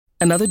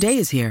Another day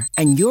is here,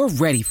 and you're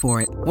ready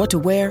for it. What to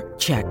wear?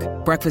 Check.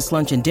 Breakfast,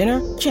 lunch, and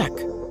dinner? Check.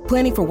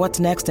 Planning for what's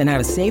next and how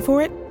to save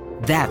for it?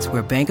 That's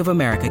where Bank of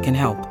America can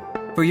help.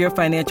 For your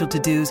financial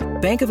to-dos,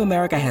 Bank of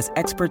America has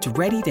experts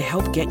ready to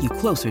help get you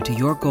closer to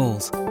your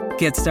goals.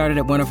 Get started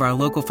at one of our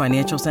local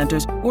financial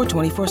centers or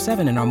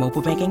 24/7 in our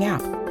mobile banking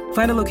app.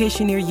 Find a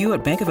location near you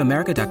at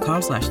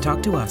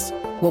bankofamerica.com/talktous.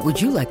 What would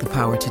you like the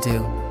power to do?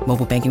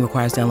 Mobile banking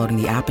requires downloading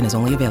the app and is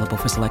only available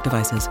for select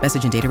devices.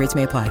 Message and data rates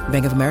may apply.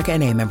 Bank of America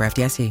NA, member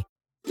FDIC.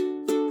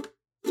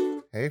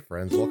 Hey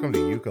friends, welcome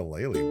to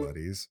Ukulele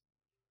Buddies.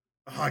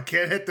 Oh, I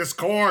can't hit this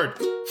chord.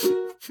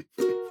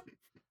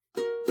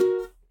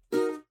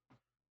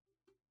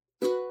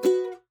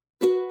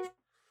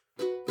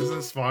 Is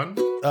this fun?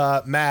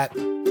 Matt,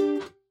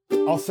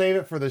 I'll save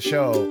it for the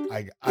show.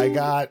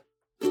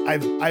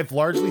 I've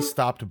largely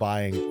stopped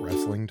buying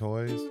wrestling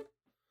toys.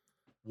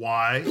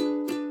 Why?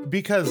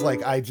 Because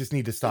I just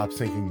need to stop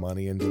sinking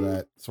money into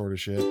that sort of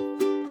shit.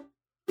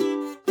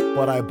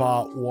 But I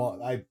bought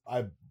one.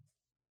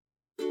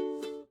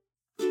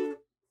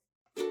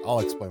 I'll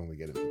explain when we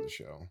get into the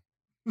show.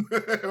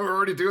 We're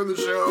already doing the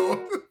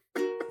show.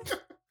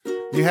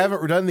 You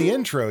haven't done the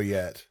intro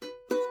yet.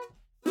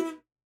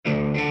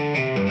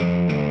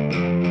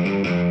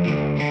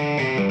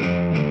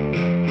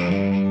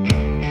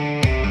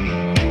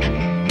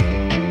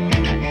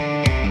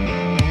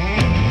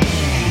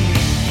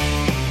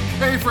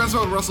 Hey friends,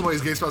 welcome to Wrestle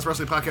Boys, Game Spots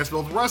Wrestling Podcast,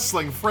 built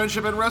wrestling,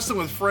 friendship, and wrestling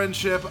with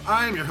friendship.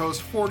 I am your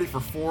host, 40 for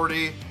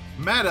 40,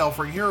 Matt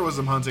Elfring,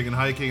 Heroism Hunting and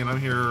Hiking, and I'm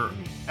here,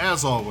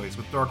 as always,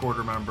 with Dark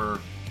Order member,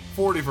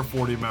 40 for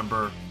 40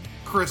 member,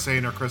 Chris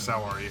Hayner. Chris,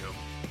 how are you?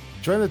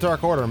 Join the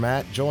Dark Order,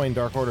 Matt. Join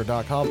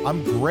darkorder.com.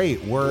 I'm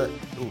great.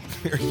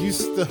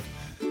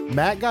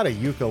 Matt got a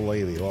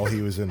ukulele while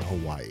he was in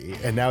Hawaii,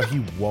 and now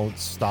he won't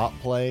stop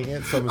playing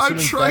it. So I'm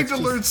trying to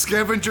learn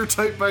Scavenger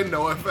Type by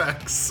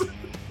NoFX.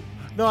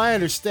 No, I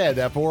understand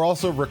that, but we're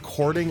also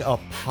recording a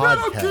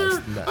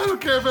podcast. I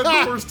don't care if it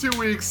covers 2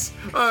 weeks.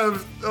 No.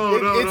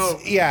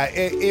 Yeah,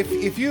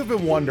 if you've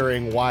been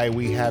wondering why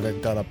we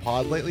haven't done a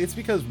pod lately, it's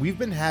because we've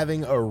been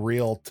having a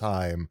real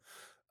time.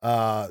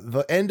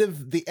 The end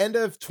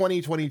of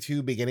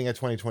 2022, beginning of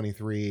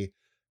 2023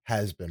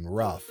 has been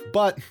rough,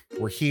 but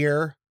we're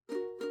here.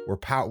 We're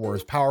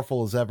as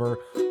powerful as ever.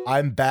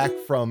 I'm back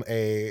from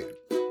a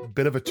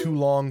bit of a too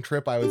long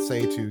trip, I would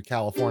say, to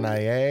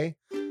California.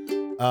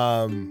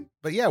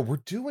 But yeah, we're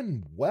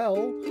doing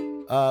well.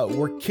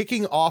 We're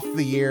kicking off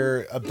the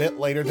year a bit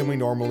later than we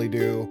normally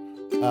do.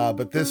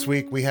 But this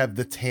week we have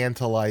the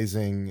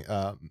tantalizing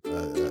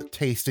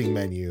tasting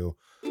menu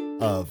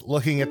of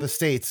looking at the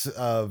states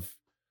of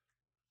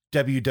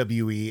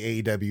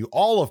WWE, AEW,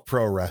 all of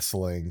pro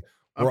wrestling.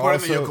 I'm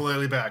putting the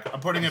ukulele back.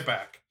 I'm putting it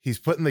back. He's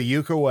putting the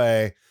uke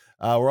away.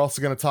 We're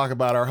also going to talk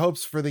about our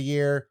hopes for the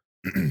year.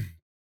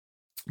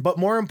 But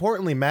more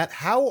importantly, Matt,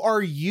 how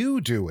are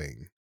you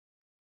doing?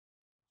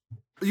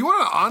 You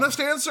want an honest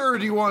answer, or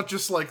do you want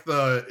just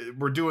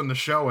we're doing the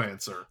show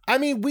answer? I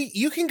mean,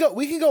 we can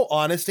go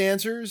honest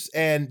answers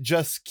and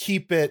just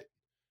keep it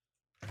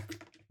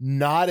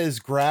not as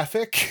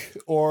graphic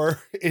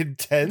or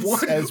intense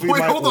as we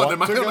might hold on,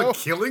 want to am I on go. a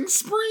killing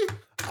spree?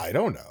 I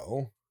don't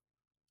know.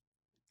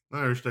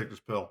 I just take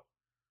this pill.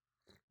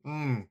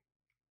 I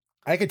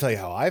can tell you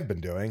how I've been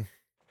doing.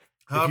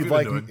 How have you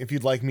been doing? If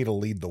you'd like me to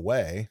lead the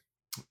way.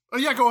 Oh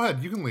yeah, go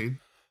ahead. You can lead.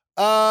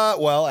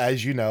 Well,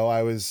 as you know,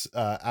 I was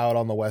out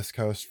on the West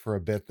Coast for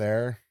a bit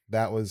there.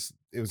 It was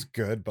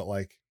good, but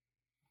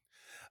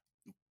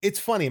it's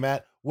funny,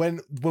 Matt,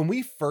 when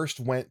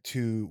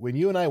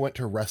you and I went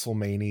to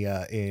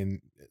WrestleMania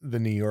in the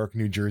New York,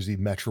 New Jersey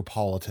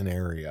metropolitan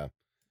area.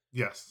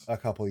 Yes. A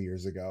couple of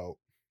years ago,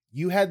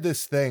 you had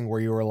this thing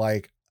where you were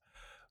like,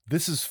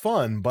 this is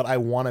fun, but I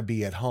want to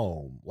be at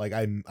home.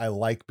 I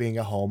like being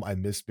at home. I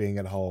miss being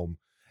at home.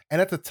 And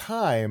at the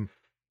time,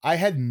 I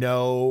had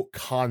no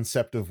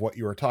concept of what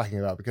you were talking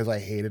about because I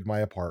hated my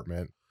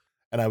apartment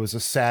and I was a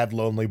sad,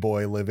 lonely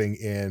boy living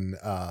in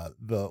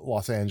the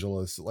Los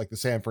Angeles, the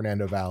San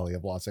Fernando Valley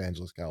of Los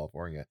Angeles,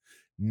 California.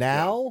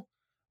 Now,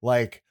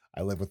 I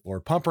live with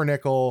Lord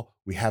Pumpernickel.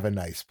 We have a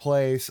nice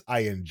place. I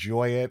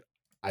enjoy it.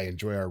 I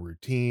enjoy our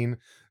routine.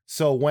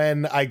 So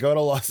when I go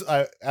to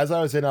as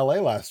I was in LA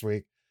last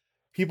week,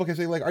 people kept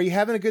saying, are you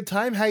having a good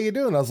time? How you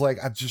doing? I was like,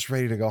 I'm just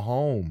ready to go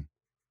home.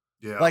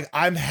 Yeah.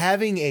 I'm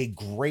having a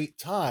great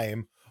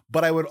time,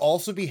 but I would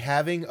also be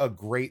having a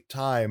great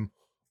time,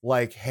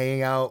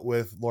 hanging out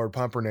with Lord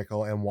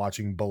Pumpernickel and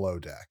watching Below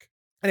Deck.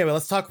 Anyway,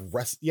 let's talk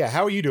rest. Yeah.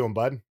 How are you doing,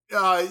 bud?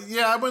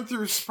 Yeah, I went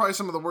through probably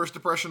some of the worst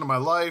depression of my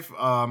life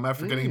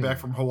after getting back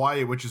from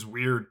Hawaii, which is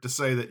weird to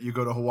say that you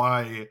go to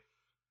Hawaii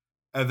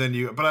and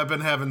then but I've been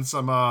having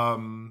some,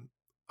 I'm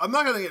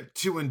not going to get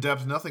too in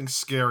depth, nothing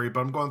scary, but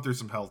I'm going through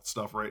some health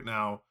stuff right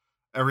now.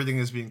 Everything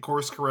is being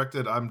course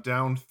corrected. I'm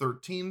down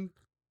 14,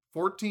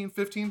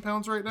 15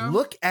 pounds right now.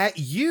 Look at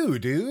you,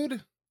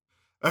 dude.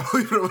 I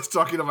was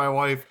talking to my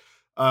wife,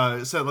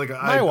 said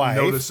my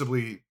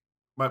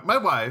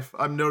wife,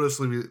 I'm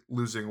noticeably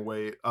losing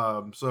weight.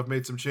 So I've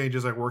made some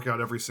changes. I work out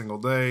every single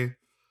day.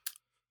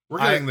 We're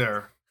getting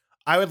there.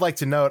 I would like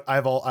to note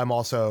I'm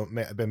also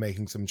been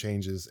making some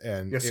changes,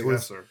 and Yes, it you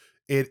was have,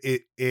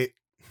 sir.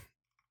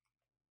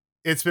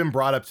 it's been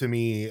brought up to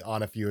me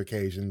on a few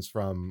occasions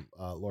from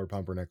Lord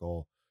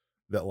Pumpernickel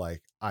that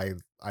like I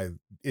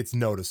it's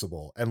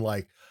noticeable, and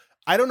like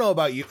I don't know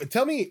about you.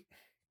 Tell me,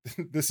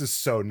 this is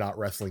so not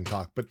wrestling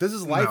talk, but this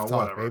is life talk,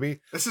 whatever.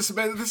 baby. This is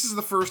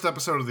the first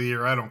episode of the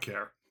year. I don't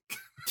care.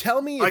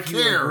 Tell me if I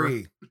you care.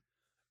 agree.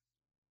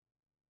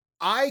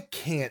 I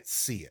can't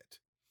see it.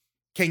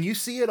 Can you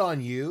see it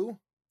on you?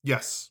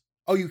 Yes.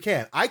 Oh, you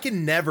can. I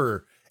can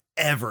never,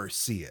 ever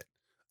see it.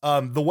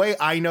 The way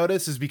I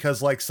notice is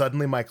because like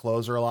suddenly my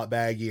clothes are a lot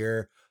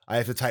baggier. I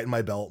have to tighten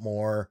my belt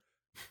more.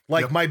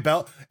 Like Yep. my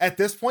belt at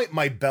this point,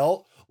 my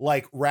belt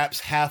like wraps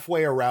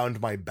halfway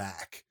around my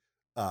back.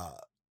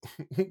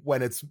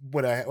 When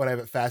I have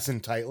it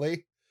fastened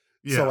tightly.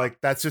 Yeah. So like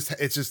it's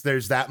just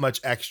there's that much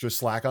extra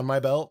slack on my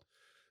belt.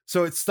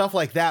 So it's stuff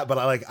like that, but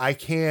I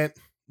can't,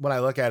 when I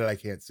look at it, I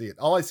can't see it.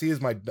 All I see is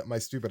my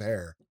stupid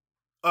hair.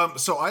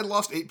 So I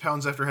lost 8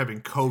 pounds after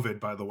having COVID,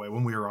 by the way,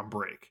 when we were on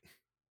break.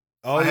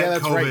 Oh I yeah, had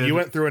that's right. COVID. You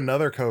went through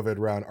another COVID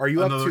round. Are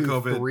you Another up to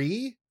COVID.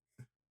 3?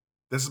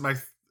 This is my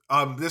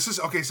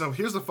okay, so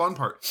here's the fun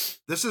part.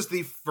 This is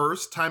the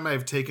first time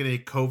I've taken a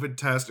COVID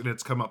test and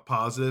it's come up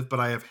positive, but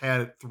I have had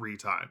it 3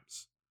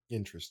 times.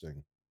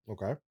 Interesting.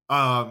 Okay.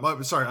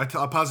 Sorry,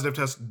 a positive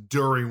test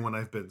during when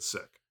I've been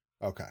sick.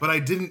 Okay. But I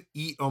didn't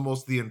eat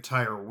almost the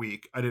entire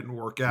week. I didn't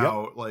work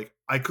out. Like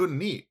I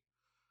couldn't eat.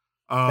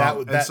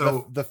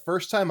 The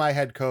first time I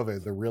had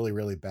COVID, the really,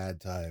 really bad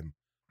time,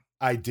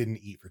 I didn't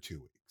eat for 2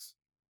 weeks.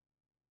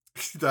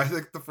 I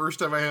think the first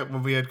time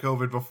when we had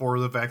COVID before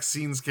the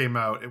vaccines came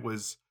out,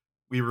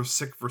 we were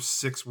sick for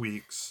 6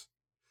 weeks.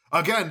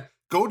 Again,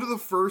 go to the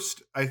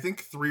first, I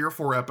think 3 or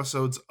 4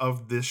 episodes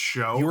of this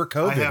show. You were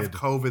COVID. I have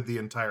COVID the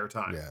entire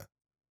time. Yeah.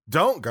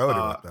 Don't go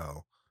to it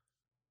though.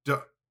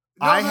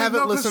 I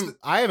haven't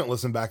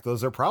listened back to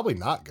those. They're probably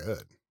not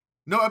good.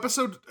 No,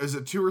 episode, is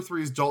it 2 or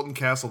 3 is Dalton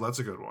Castle? That's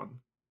a good one.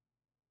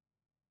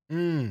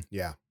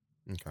 Yeah.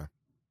 Okay.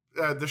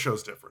 The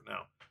show's different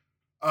now.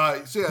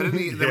 So yeah, I didn't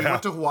eat. Then we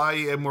went to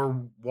Hawaii and we're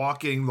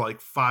walking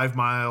like 5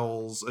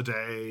 miles a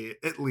day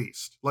at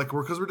least. Like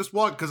because we're just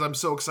walking because I'm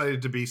so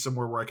excited to be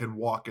somewhere where I can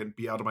walk and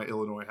be out of my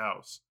Illinois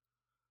house.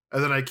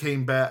 And then I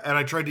came back and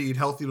I tried to eat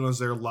healthy when I was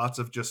there. Lots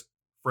of just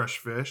fresh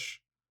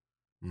fish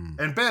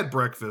and bad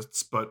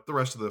breakfasts, but the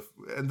rest of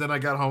and then I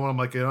got home and I'm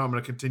like, I'm going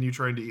to continue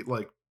trying to eat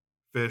like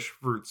fish,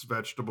 fruits,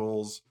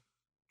 vegetables,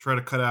 try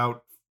to cut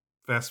out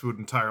fast food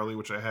entirely,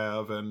 which I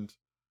have, and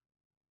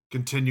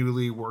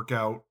continually work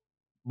out.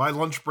 My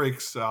lunch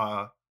breaks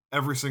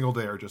every single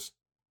day are just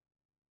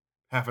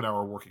half an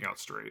hour working out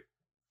straight.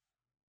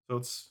 So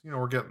it's,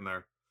 we're getting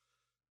there.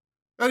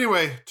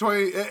 Anyway,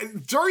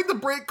 during the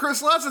break,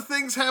 Chris, lots of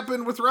things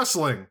happen with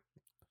wrestling.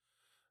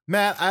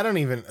 Matt, I don't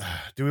even,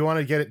 do we want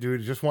to get it? Do we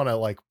just want to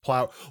like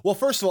plow? Well,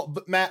 first of all,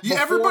 Matt,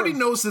 everybody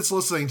knows that's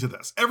listening to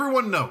this.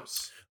 Everyone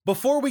knows.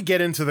 Before we get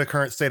into the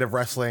current state of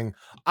wrestling,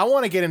 I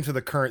want to get into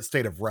the current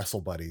state of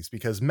Wrestle Buddies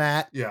because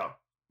Matt,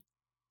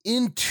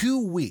 in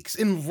 2 weeks,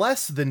 in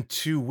less than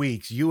 2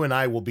 weeks, you and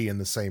I will be in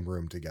the same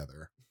room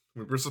together.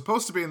 We're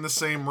supposed to be in the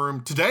same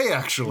room today,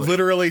 actually.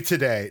 Literally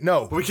today.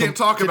 No, we can't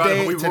talk about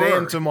it. But today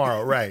and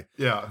tomorrow, right?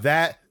 Yeah,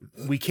 that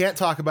we can't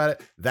talk about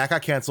it. That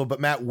got canceled.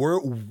 But Matt,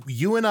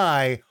 you and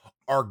I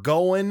are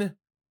going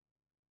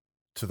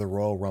to the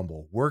Royal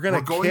Rumble. We're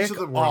going to kick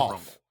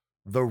off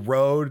the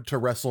road to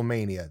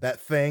WrestleMania. That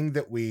thing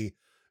that we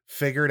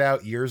figured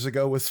out years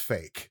ago was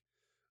fake.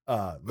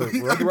 The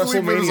road to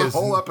WrestleMania is a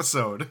whole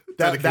episode.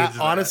 That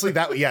honestly,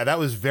 that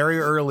was very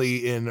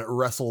early in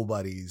Wrestle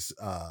Buddies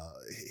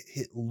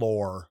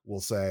lore.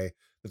 We'll say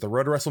that the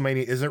road to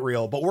WrestleMania isn't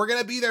real, but we're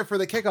gonna be there for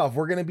the kickoff.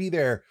 We're gonna be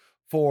there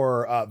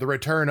for the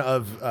return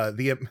of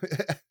the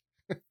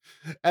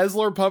as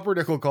Lord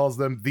Pumpernickel calls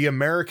them, the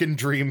American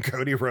Dream,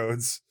 Cody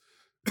Rhodes.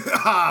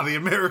 The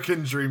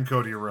American Dream,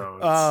 Cody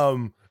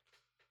Rhodes.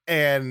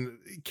 And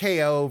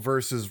KO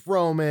versus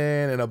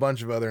Roman and a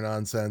bunch of other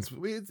nonsense.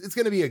 It's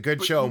going to be a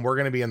good show, and we're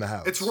going to be in the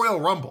house. It's Royal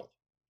Rumble.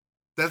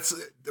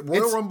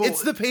 Rumble.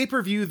 It's the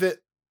pay-per-view that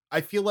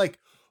I feel like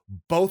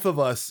both of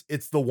us,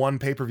 it's the one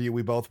pay-per-view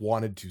we both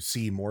wanted to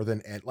see more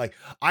than like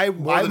I'm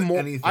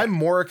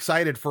more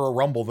excited for a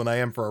Rumble than I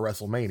am for a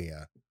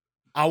WrestleMania.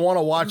 I want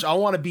to watch. I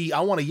want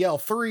to yell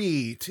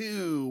 3,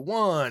 2,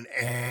 1.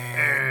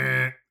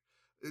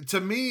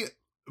 To me,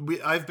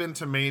 I've been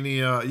to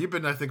Mania. You've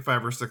been, I think,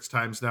 5 or 6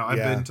 times now. I've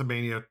been to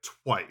Mania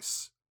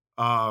twice.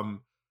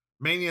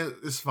 Mania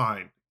is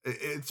fine.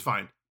 It's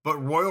fine. But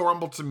Royal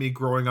Rumble to me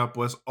growing up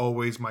was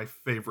always my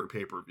favorite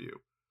pay-per-view.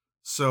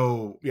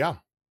 So yeah.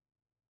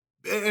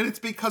 And it's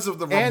because of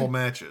the Rumble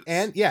matches.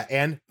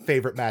 And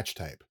favorite match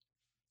type.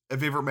 A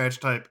favorite match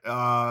type.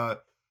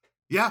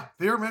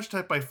 Favorite match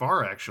type by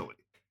far, actually.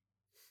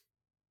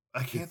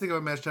 I can't think of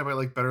a match type I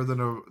like better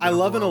than I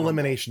love an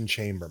Elimination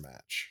Chamber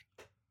match.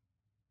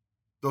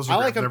 Those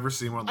are I've never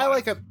seen one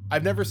live.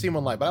 I've never seen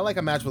one live, but I like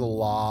a match with a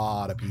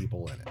lot of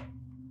people in it.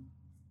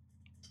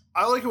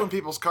 I like it when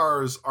people's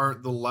cars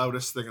aren't the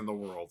loudest thing in the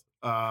world.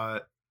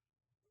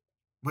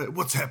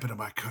 What's happened to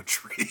my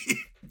country?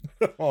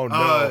 Oh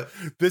no,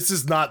 this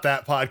is not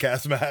that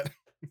podcast, Matt.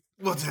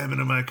 What's happened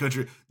to my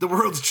country? The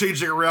world's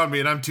changing around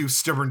me and I'm too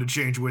stubborn to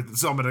change with it,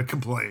 so I'm going to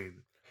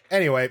complain.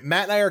 Anyway,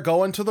 Matt and I are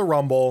going to the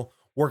Rumble.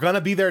 We're going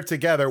to be there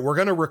together. We're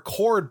going to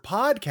record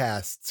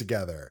podcasts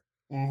together.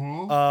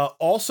 Mm-hmm.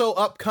 Also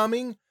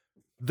upcoming,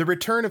 the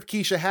return of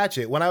Keisha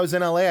Hatchett. When I was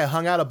in LA, I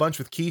hung out a bunch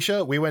with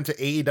Keisha. We went to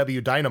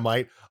AEW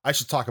Dynamite. I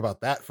should talk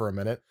about that for a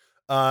minute.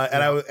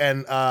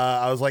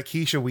 I was like,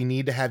 Keisha, we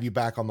need to have you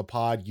back on the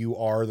pod. You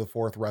are the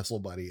fourth Wrestle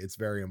Buddy. It's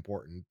very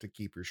important to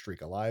keep your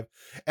streak alive.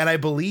 And I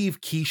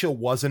believe Keisha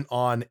wasn't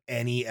on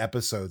any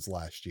episodes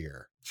last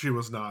year. She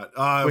was not.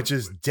 Which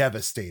is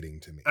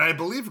devastating to me. I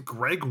believe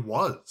Greg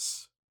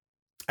was.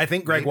 I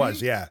think Greg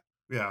was, yeah.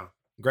 Yeah.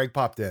 Greg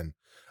popped in.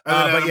 And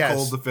then Adam yes.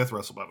 Cole, the fifth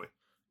Wrestle Buddy.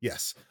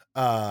 Yes.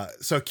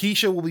 So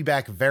Keisha will be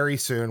back very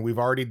soon.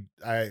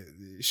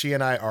 She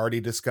and I already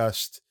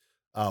discussed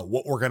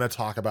what we're going to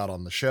talk about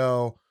on the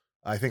show.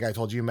 I think I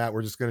told you, Matt,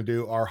 we're just going to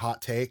do our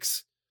hot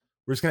takes.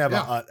 We're just going to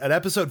have an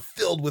episode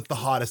filled with the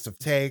hottest of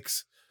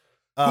takes.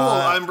 Cool.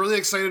 I'm really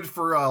excited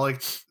for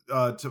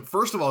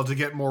first of all, to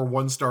get more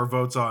 1-star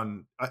votes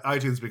on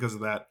iTunes because of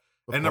that.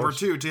 And number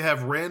two, to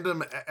have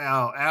random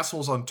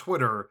assholes on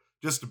Twitter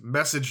just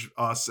message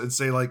us and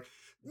say like,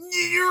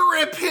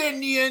 your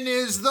opinion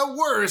is the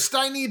worst.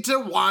 I need to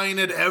whine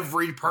at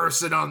every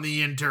person on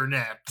the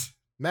internet.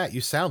 Matt,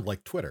 you sound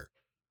like Twitter.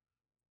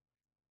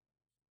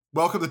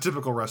 Welcome to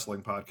Typical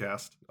Wrestling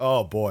Podcast.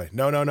 Oh boy.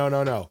 No.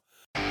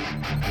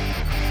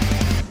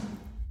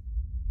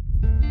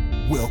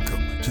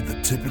 Welcome to the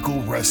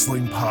Typical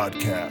Wrestling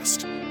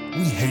Podcast.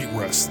 We hate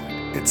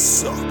wrestling. It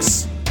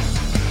sucks.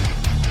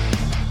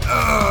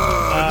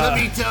 Let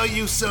me tell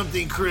you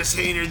something, Chris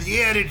Hayner.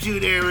 The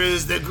Attitude Era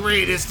is the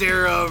greatest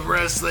era of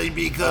wrestling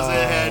because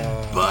it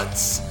had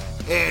butts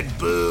and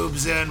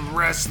boobs and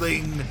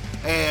wrestling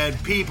and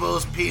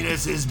people's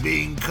penises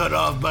being cut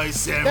off by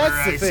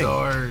samurai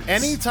swords.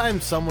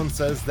 Anytime someone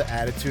says the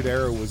Attitude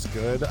Era was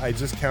good, I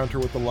just counter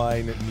with the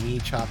line, me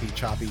choppy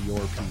choppy your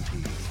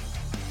pee-pee.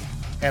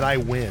 And I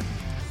win.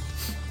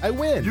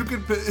 You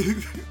could...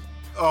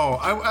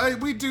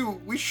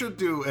 we should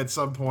do at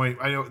some point.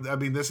 I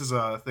mean, this is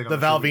a thing. The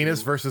Val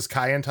Venus versus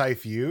Kai En Tai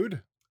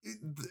feud?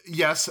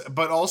 Yes,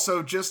 but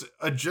also just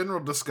a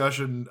general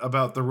discussion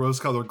about the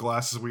rose-colored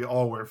glasses we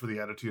all wear for the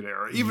Attitude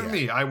Era. Even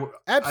me.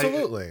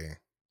 Absolutely.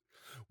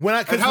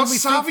 How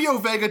Savio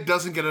Vega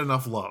doesn't get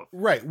enough love.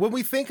 Right. When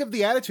we think of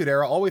the Attitude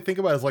Era, all we think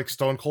about is like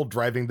Stone Cold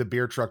driving the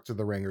beer truck to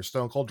the ring, or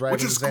Stone Cold driving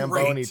the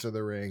Zamboni to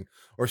the ring,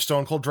 or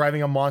Stone Cold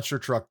driving a monster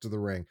truck to the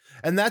ring.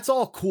 And that's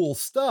all cool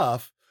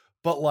stuff.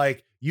 But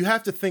like, you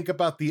have to think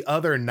about the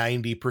other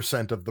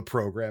 90% of the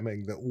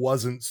programming that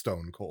wasn't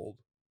Stone Cold.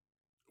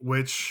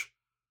 Which,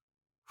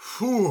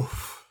 Not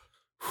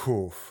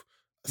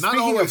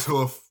always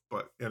hoof,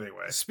 but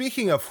anyway.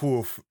 Speaking of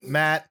hoof,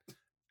 Matt,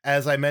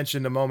 as I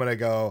mentioned a moment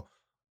ago,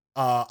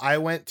 I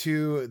went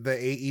to the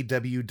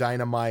AEW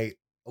Dynamite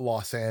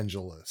Los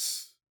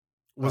Angeles.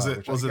 Was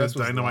it a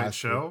Dynamite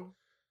show?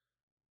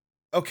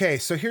 Okay,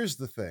 so here's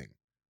the thing.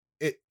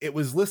 It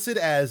was listed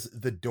as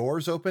the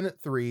doors open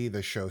at 3,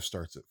 the show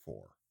starts at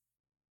 4.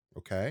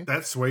 Okay.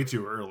 That's way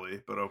too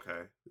early, but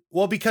okay.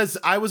 Well, because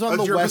I was on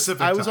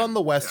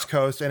the West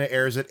Coast and it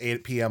airs at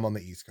 8 p.m. on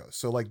the East Coast.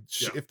 So like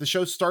if the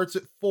show starts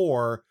at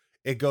 4,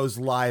 it goes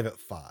live at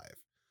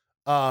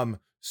 5.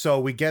 So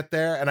we get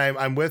there and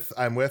I'm with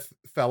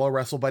fellow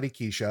Wrestle Buddy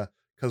Keisha,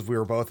 because we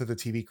were both at the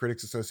TV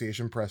Critics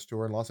Association press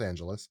tour in Los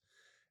Angeles.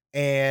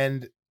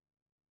 And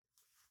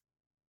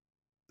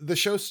the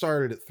show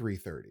started at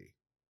 3:30.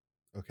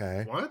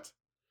 Okay. What?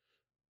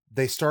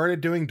 They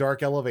started doing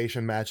Dark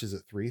Elevation matches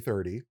at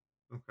 3:30.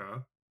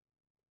 Okay.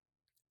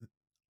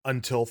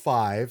 Until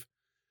 5.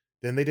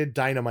 Then they did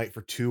Dynamite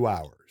for 2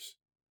 hours.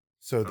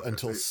 So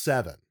until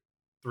 7.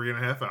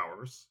 3.5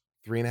 hours.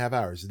 3.5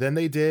 hours. Then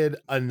they did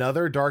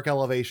another Dark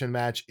Elevation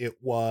match.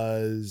 It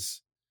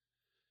was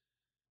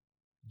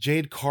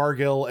Jade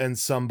Cargill and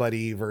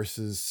somebody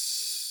versus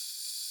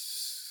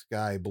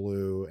Sky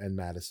Blue and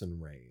Madison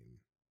Rain.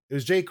 It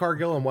was Jade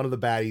Cargill and one of the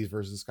baddies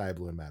versus Sky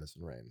Blue and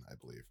Madison Rain, I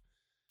believe.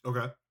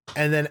 Okay.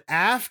 And then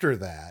after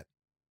that,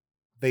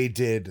 they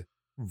did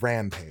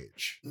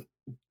Rampage.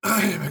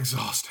 I am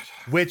exhausted.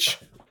 Which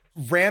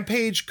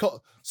Rampage...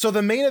 So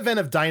the main event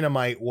of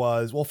Dynamite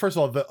was... Well, first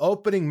of all, the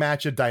opening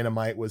match of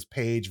Dynamite was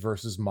Paige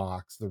versus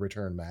Mox, the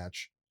return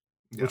match,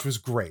 which was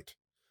great.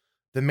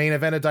 The main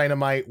event of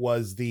Dynamite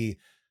was the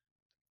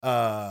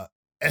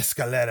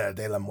Escalera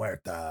de la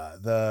Muerta,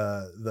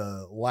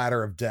 the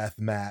Ladder of Death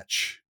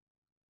match,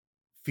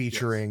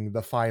 featuring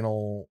the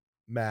final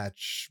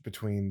match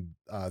between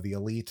the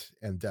Elite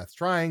and Death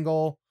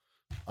Triangle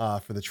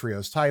for the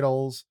trios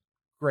titles.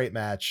 Great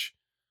match.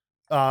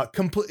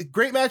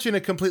 Great match in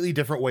a completely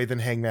different way than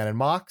Hangman and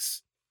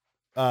Mox.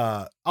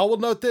 I will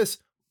note this.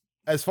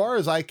 As far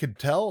as I could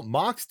tell,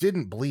 Mox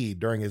didn't bleed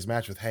during his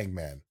match with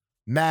Hangman.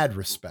 Mad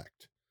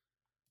respect.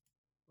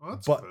 Well,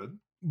 that's good.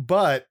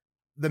 But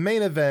the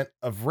main event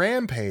of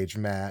Rampage,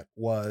 Matt,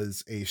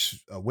 was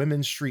a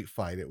women's street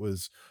fight. It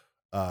was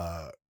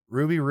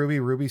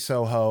Ruby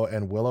Soho,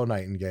 and Willow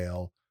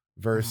Nightingale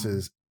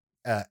versus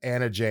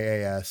Anna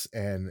JAS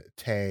and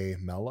Tay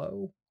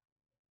Mello.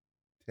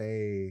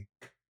 Tay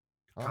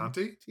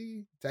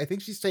Conti? I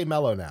think she's Tay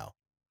Mello now.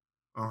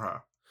 Okay.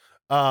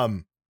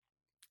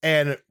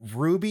 And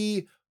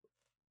Ruby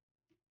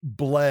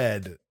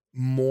bled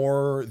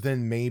more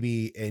than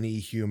maybe any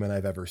human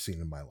I've ever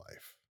seen in my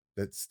life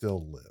that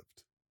still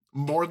lived.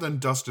 More than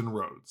Dustin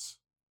Rhodes.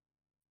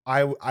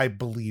 I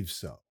believe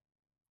so.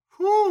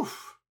 Whew.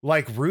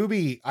 Like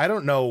Ruby, I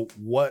don't know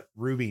what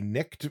Ruby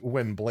nicked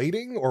when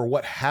blading or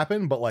what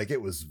happened, but like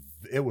it was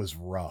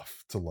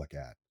rough to look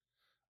at.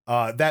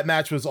 That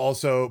match was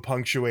also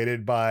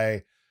punctuated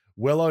by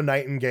Willow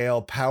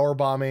Nightingale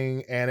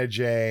powerbombing Anna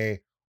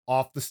Jay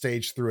off the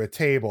stage through a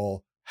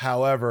table.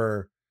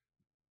 However,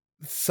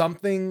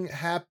 something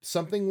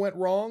went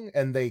wrong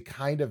and they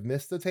kind of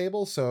missed the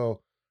table.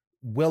 So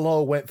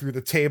Willow went through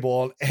the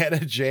table and Anna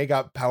Jay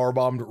got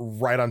powerbombed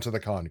right onto the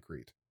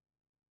concrete.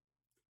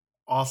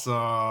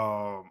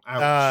 Awesome.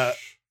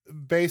 Ouch.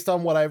 Based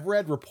on what I've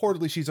read,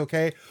 reportedly she's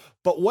okay.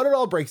 But what it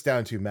all breaks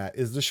down to, Matt,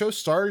 is the show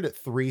started at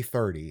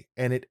 3:30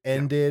 and it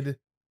ended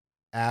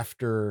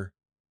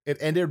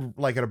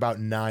like at about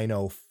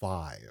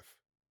 9:05.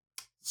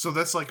 So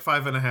that's like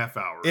 5.5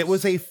 hours. It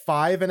was a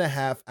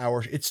 5.5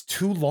 hour. It's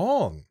too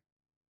long.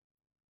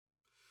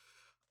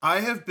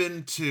 I have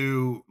been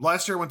to,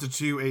 last year I went to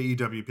 2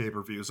 AEW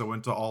pay-per-views. I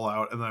went to All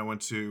Out and then I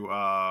went to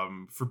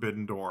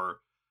Forbidden Door.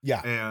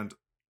 Yeah. And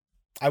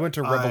I went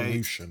to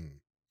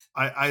Revolution.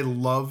 I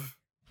love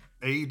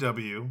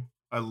AEW.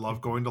 I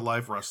love going to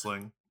live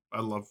wrestling.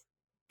 I love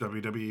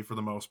WWE for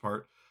the most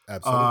part.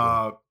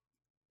 Absolutely.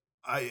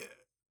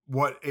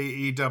 What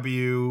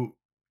AEW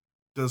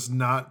does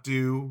not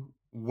do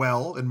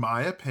well, in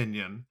my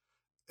opinion,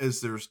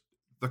 is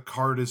the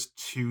card is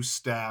too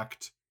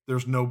stacked.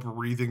 There's no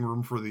breathing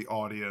room for the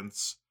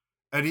audience.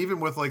 And even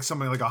with like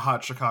something like a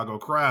hot Chicago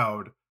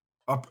crowd,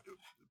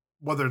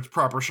 whether it's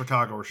proper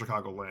Chicago or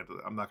Chicagoland,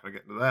 I'm not going to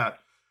get into that.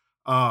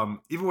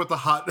 Even with the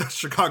hot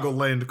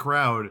Chicagoland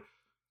crowd,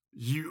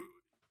 you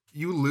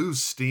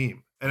lose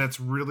steam, and it's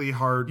really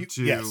hard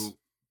to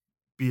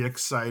be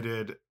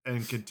excited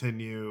and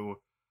continue.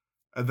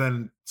 And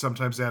then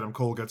sometimes Adam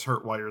Cole gets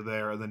hurt while you're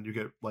there, and then you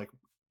get like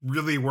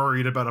really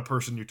worried about a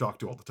person you talk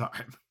to all the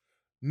time.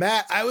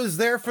 Matt, I was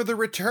there for the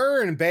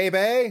return,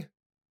 baby.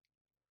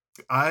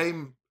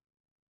 I'm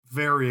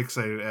very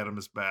excited Adam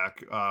is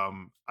back.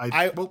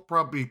 I will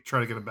probably try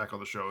to get him back on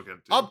the show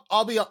again too.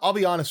 I'll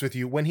be honest with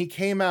you. When he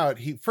came out,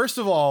 first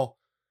of all,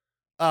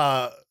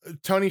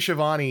 Tony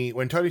Schiavone,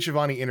 when Tony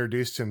Schiavone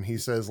introduced him, he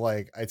says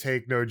like, "I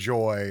take no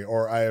joy,"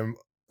 or "I am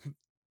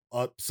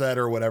upset,"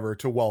 or whatever,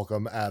 to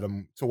welcome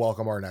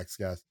our next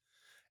guest.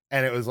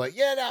 And it was like,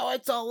 yeah, no,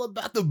 it's all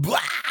about the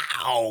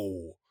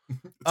wow.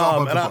 It's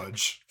all about the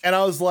budge. And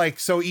I was like,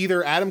 so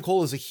either Adam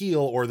Cole is a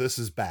heel or this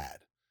is bad.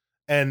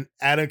 And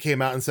Adam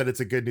came out and said it's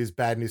a good news,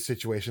 bad news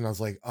situation. I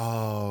was like,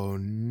 oh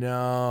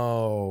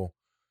no.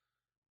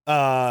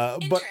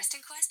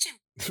 Interesting question.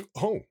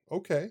 Oh,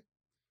 okay.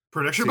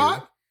 Prediction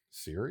bot?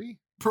 Siri?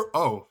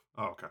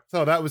 Okay.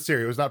 So that was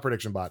Siri. It was not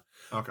prediction bot.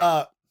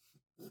 Okay.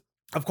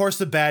 Of course,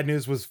 the bad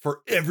news was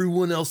for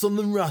everyone else on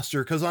the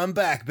roster because I'm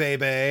back,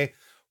 baby.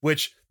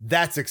 Which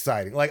that's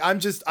exciting. Like,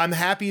 I'm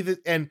happy that,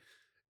 and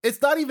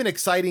it's not even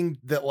exciting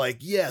that like,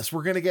 yes,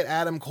 we're going to get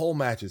Adam Cole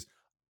matches.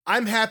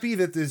 I'm happy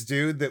that this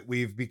dude that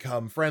we've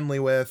become friendly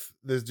with,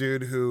 this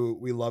dude who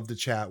we love to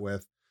chat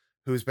with,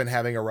 who's been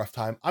having a rough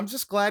time, I'm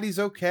just glad he's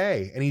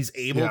okay. And he's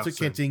able to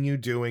continue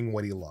doing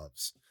what he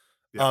loves.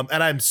 Yeah.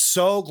 And I'm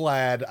so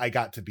glad I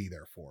got to be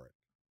there for it.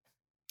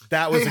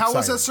 That was exciting. How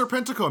was that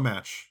Serpentico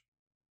match?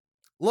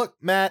 Look,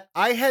 Matt,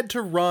 I had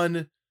to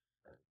run.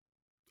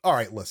 All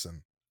right,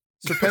 listen.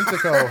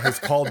 Serpentico has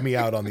called me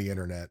out on the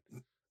internet.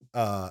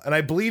 And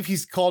I believe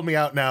he's called me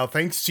out now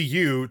thanks to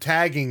you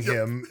tagging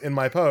him in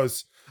my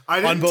posts.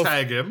 I didn't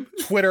tag him.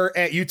 Twitter,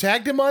 and you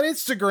tagged him on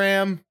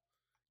Instagram.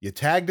 Okay,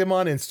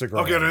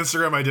 on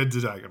Instagram I did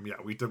tag him. Yeah,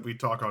 we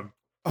talk on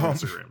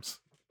Instagrams.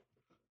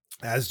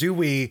 As do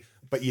we,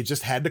 but you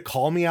just had to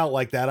call me out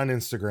like that on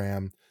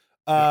Instagram.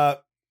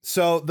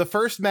 So the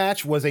first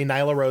match was a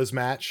Nyla Rose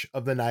match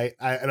of the night.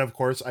 And of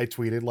course I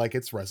tweeted like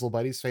it's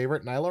WrestleBuddy's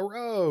favorite Nyla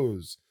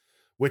Rose,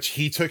 which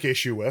he took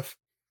issue with.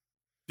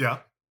 Yeah.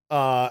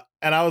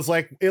 And I was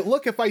like,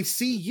 look, if I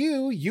see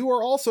you, you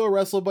are also a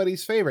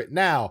WrestleBuddy's favorite.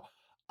 Now,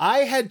 I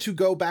had to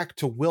go back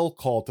to Will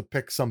Call to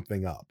pick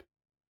something up.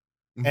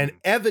 Mm-hmm. And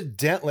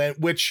evidently,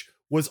 which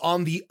was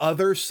on the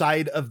other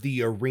side of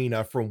the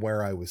arena from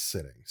where I was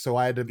sitting. So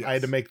I had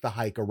to make the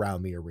hike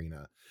around the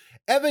arena.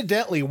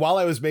 Evidently, while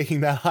I was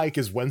making that hike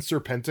is when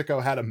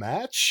Serpentico had a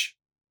match.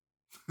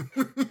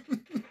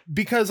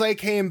 Because I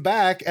came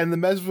back and the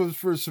message was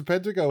for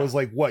Serpentico was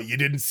like, what, you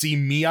didn't see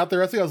me out there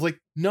wrestling? I was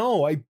like,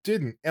 no, I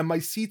didn't. And my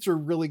seats are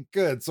really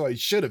good, so I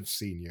should have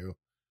seen you.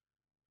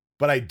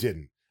 But I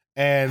didn't.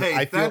 And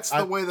hey, that's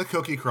the way the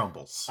cookie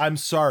crumbles. I'm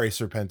sorry,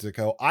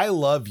 Serpentico. I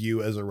love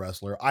you as a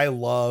wrestler. I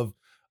love,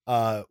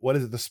 what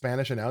is it, the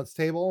Spanish announce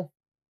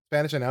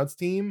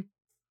team?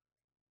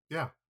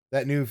 Yeah.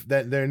 Their new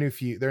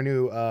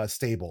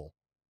stable.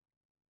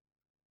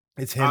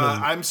 It's him.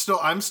 And I'm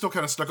still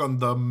kind of stuck on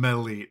the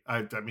Metal Elite.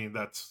 I mean,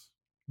 that's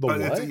the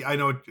what? I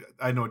know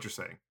what you're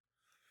saying.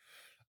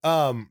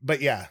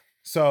 But yeah.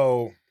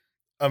 So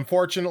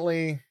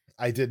unfortunately,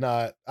 I did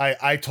not.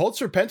 I told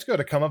Serpentico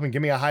to come up and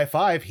give me a high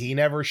five. He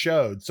never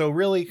showed. So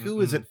really,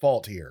 who is at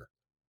fault here?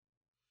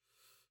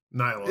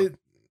 Nyla.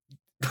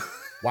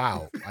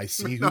 Wow, I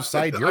see whose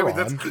side you're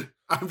on.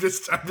 I'm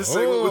just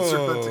saying what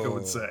Serpentico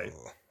would say.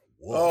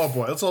 Woof. Oh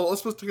boy,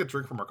 let's take a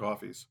drink from our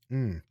coffees.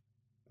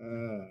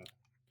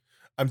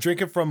 I'm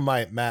drinking from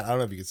my Matt. I don't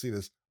know if you can see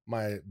this.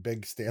 My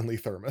big Stanley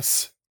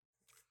thermos.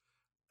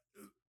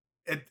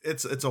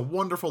 It's a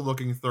wonderful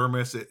looking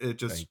thermos. It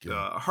just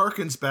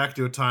harkens back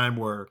to a time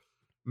where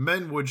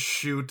men would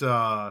shoot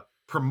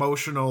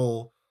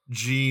promotional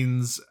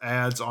jeans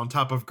ads on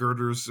top of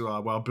girders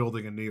while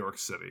building in New York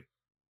City.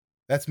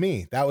 That's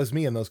me. That was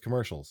me in those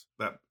commercials.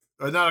 That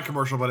not a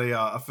commercial, but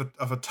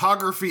a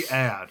photography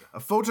ad, a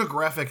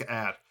photographic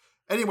ad.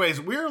 Anyways,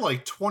 we're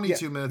like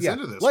 22 minutes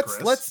into this.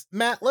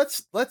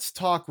 Let's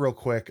talk real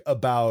quick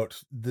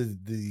about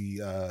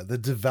the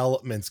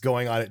developments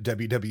going on at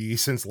WWE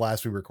since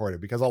last we recorded,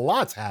 because a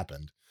lot's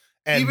happened,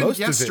 and even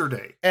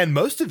yesterday,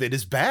 most of it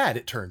is bad.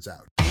 It turns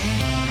out.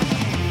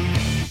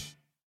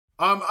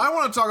 I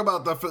want to talk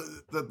about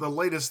the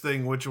latest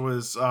thing, which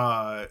was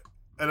I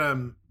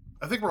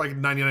think we're like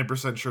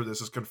 99% sure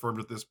this is confirmed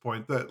at this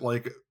point, that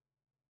like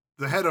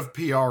the head of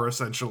PR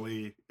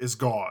essentially is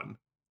gone.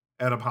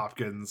 Adam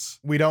Hopkins.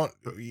 We don't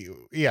know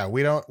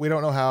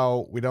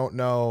how. We don't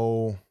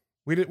know.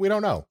 We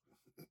don't know.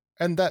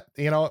 And that,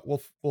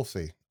 we'll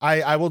see.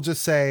 I will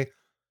just say,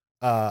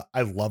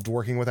 I loved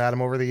working with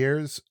Adam over the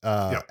years.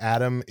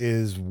 Adam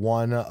is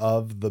one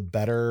of the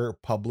better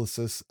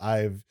publicists.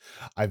 I've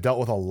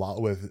dealt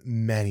with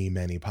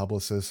many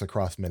publicists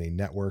across many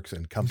networks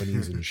and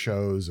companies and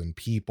shows and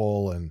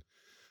people. And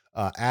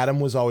Adam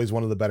was always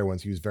one of the better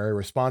ones. He was very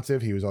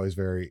responsive. He was always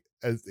very,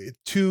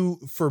 to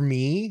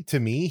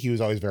me, he was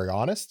always very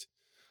honest.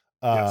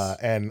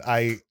 And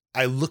I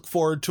look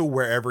forward to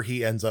wherever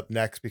he ends up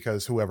next,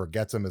 because whoever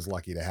gets him is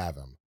lucky to have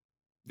him.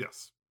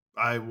 Yes,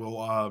 I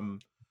will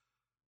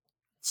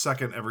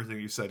second everything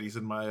you said. He's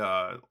in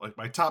my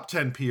my top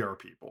 10 PR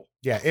people.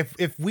 Yeah, if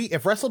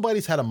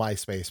WrestleBuddies had a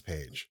MySpace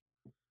page,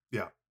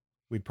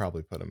 we'd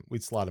probably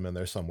we'd slot him in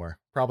there somewhere,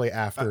 probably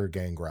after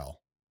Gangrel.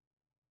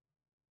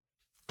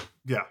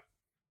 Yeah.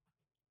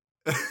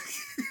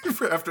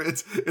 After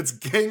it's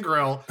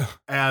Gangrel,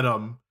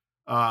 Adam.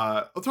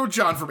 I'll throw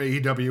John from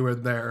AEW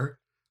in there.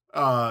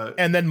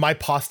 And then my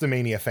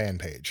Postamania fan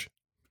page.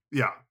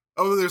 Yeah.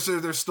 Oh,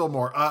 there's still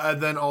more.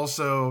 And then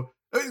also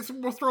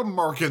we'll throw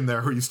Mark in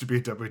there, who used to be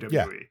at WWE.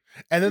 Yeah.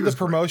 And then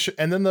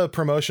the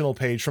promotional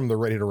page from the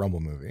Ready to Rumble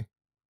movie.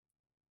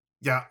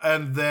 Yeah,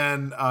 and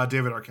then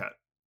David Arquette.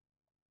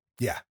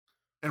 Yeah.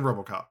 And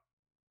RoboCop.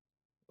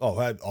 Oh,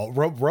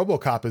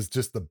 RoboCop is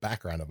just the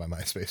background of my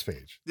MySpace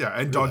page. Yeah,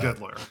 and Dog Dead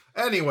Lawyer.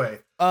 Anyway,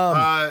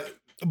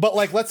 but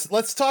like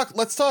let's talk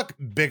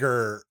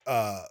bigger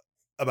about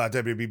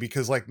WWE,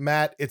 because like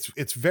Matt,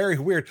 it's very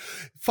weird.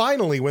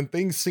 Finally, when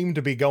things seem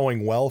to be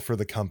going well for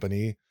the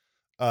company,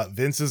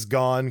 Vince is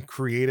gone,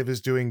 creative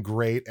is doing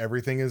great,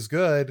 everything is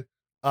good.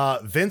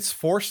 Vince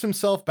forced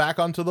himself back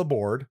onto the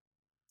board.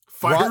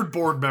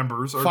 Board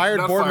members,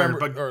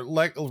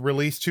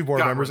 released two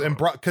board members, and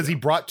he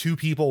brought two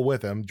people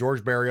with him,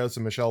 George Barrios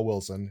and Michelle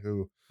Wilson,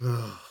 who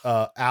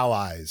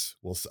allies,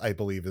 I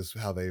believe is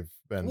how they've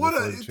been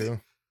referred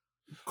to.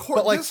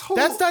 But like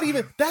that's not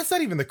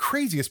even the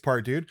craziest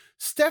part, dude.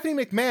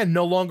 Stephanie McMahon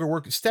no longer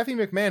works.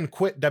 Stephanie McMahon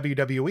quit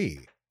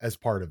WWE as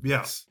part of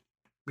this.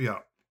 Yeah.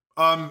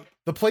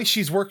 The place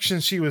she's worked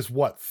since she was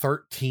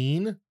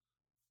 13.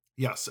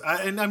 Yes,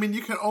 and I mean,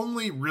 you can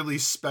only really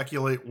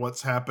speculate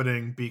what's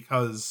happening,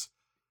 because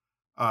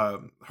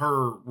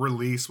her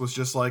release was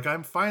just like,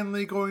 I'm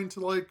finally going to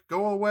like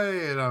go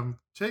away and I'm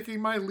taking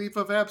my leave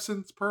of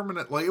absence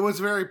permanent. Like, it was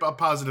a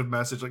positive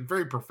message, like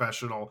very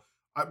professional.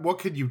 What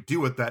could you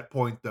do at that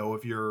point, though,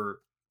 if you're...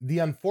 The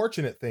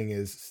unfortunate thing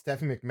is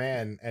Stephanie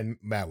McMahon, and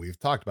Matt, we've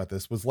talked about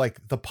this, was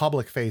like the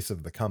public face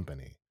of the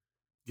company.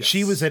 Yes.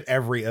 She was at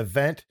every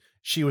event.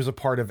 She was a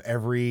part of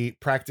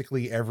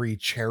practically every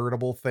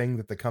charitable thing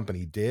that the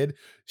company did.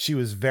 She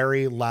was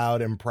very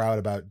loud and proud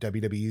about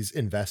WWE's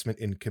investment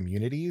in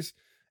communities.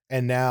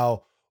 And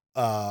now,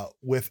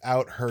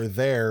 without her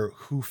there,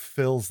 who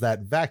fills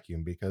that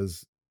vacuum?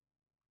 Because,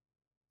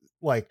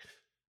 like,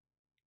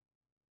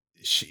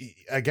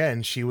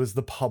 she was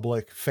the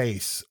public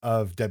face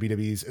of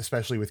WWE's,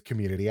 especially with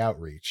community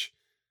outreach.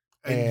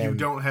 And you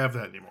don't have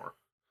that anymore.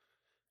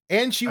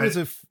 And she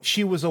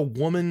was a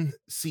woman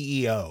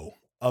CEO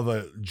of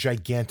a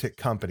gigantic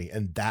company,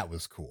 and that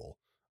was cool.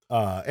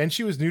 And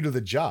she was new to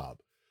the job.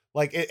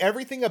 Like,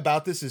 everything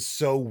about this is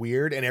so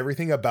weird, and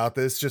everything about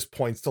this just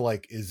points to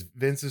like,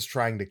 Vince is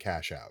trying to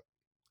cash out.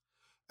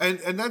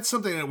 And that's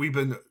something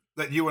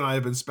that you and I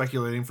have been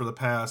speculating for the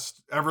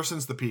past, ever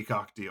since the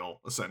Peacock deal,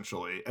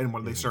 essentially. And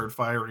when they started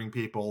firing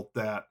people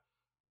that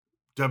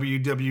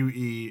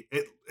WWE,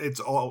 it's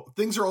all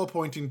things are all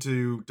pointing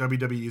to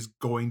WWE is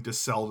going to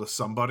sell to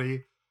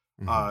somebody.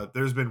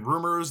 There's been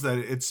rumors that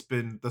it's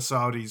been the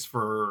Saudis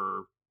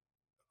for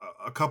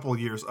a couple of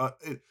years.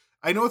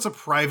 I know it's a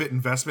private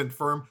investment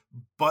firm,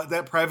 but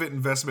that private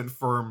investment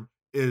firm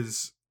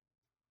is,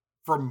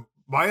 from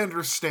my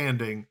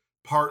understanding,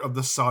 part of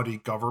the Saudi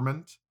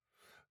government.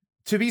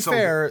 To be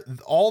fair,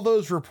 all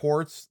those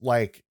reports,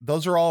 like,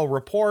 those are all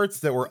reports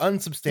that were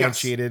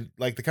unsubstantiated, yes.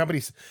 Like the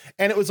companies,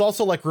 and it was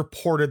also like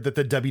reported that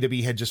the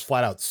WWE had just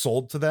flat out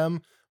sold to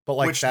them, but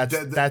like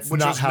that's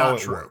not how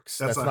it works.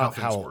 That's not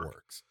how it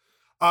works.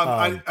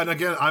 And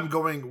again,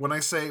 when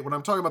I'm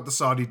talking about the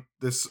Saudi,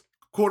 this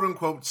quote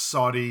unquote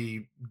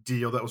Saudi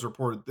deal that was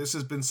reported, this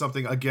has been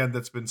something again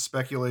that's been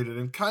speculated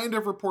and kind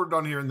of reported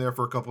on here and there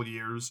for a couple of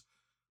years.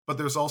 But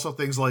there's also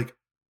things like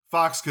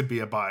Fox could be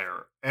a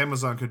buyer,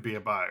 Amazon could be a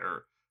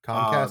buyer,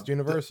 Comcast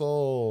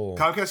Universal.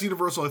 Comcast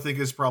Universal, I think,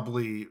 is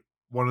probably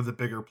one of the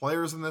bigger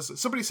players in this.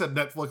 Somebody said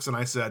Netflix, and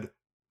I said,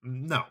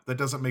 no, that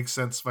doesn't make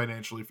sense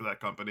financially for that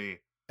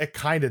company. It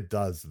kind of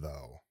does,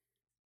 though.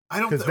 I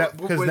don't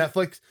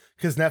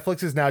because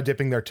Netflix is now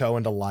dipping their toe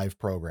into live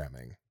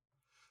programming.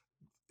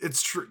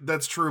 It's true.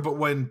 That's true. But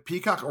when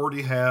Peacock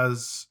already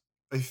has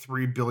a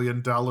 $3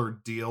 billion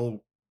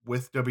deal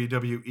with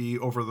WWE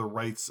over the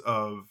rights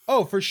of,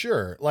 for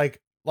sure,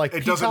 like it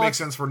Peacock, doesn't make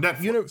sense for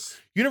Netflix.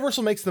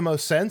 Universal makes the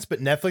most sense, but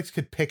Netflix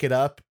could pick it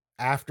up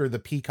after the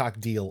Peacock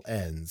deal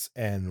ends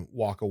and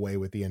walk away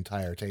with the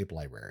entire tape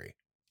library.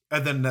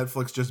 And then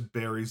Netflix just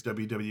buries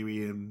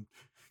WWE and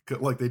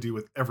like they do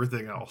with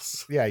everything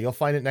else. Yeah, you'll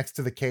find it next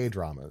to the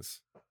K-dramas.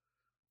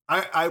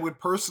 I would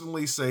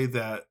personally say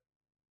that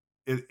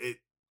it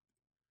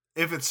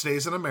if it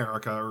stays in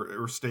America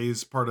or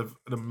stays part of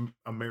an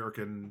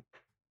American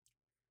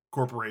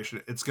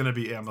corporation, it's going to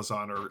be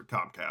Amazon or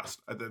Comcast.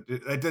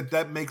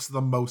 That makes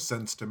the most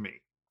sense to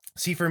me.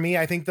 See, for me,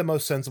 I think the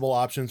most sensible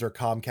options are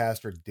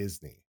Comcast or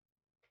Disney.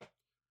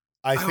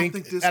 I think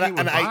Disney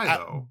would buy,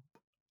 though.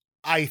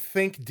 I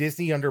think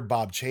Disney under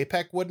Bob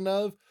Chapek wouldn't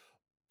have.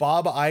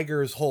 Bob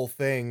Iger's whole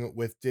thing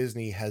with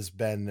Disney has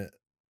been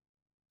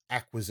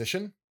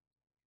acquisition.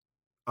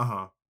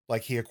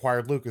 Like he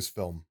acquired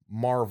Lucasfilm,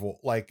 Marvel,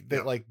 like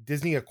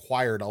Disney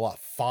acquired a lot.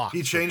 Fox.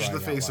 He changed the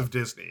face of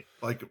Disney,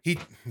 like the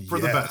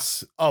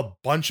best, a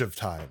bunch of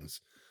times.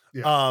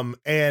 Yeah.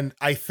 And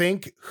I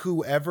think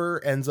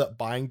whoever ends up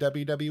buying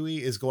WWE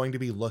is going to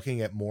be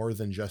looking at more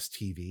than just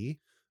TV.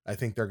 I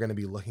think they're going to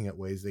be looking at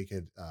ways they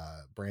could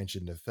branch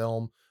into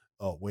film,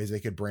 ways they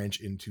could branch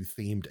into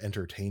themed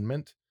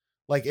entertainment.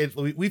 Like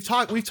we've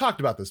talked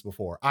about this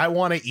before. I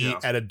want to eat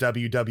at a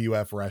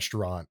WWF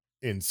restaurant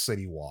in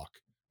City Walk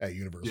at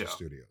Universal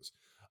Studios.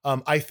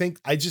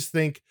 I just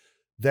think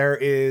there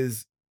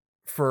is,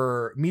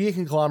 for media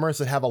conglomerates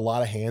that have a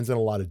lot of hands in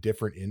a lot of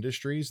different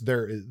industries,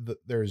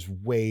 there's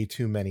way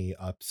too many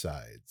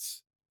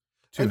upsides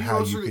to and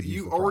how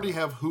you already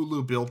have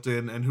Hulu built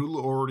in, and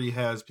Hulu already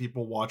has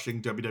people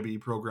watching WWE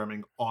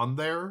programming on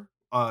there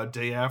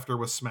day after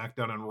with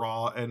SmackDown and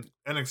Raw, and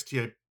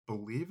NXT I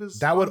believe is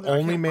that would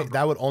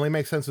only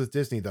make sense with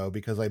Disney, though,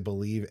 because I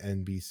believe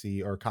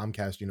NBC or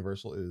Comcast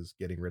Universal is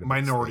getting rid of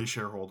minority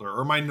shareholder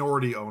or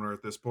minority owner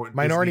at this point.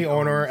 Minority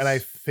owner, and I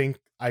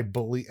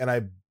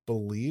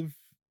believe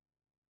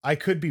I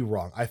could be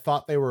wrong. I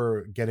thought they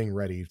were getting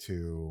ready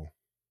to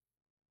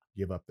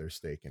give up their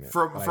stake in it.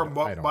 From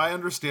what my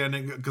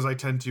understanding, because I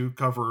tend to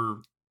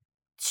cover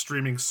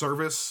streaming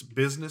service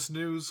business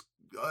news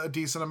a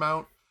decent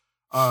amount,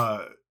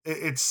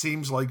 it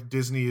seems like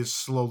Disney is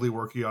slowly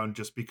working on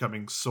just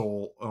becoming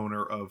sole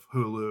owner of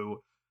Hulu.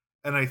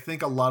 And I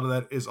think a lot of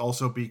that is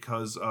also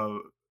because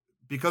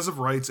of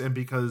rights, and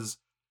because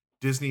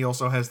Disney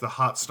also has the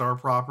Hotstar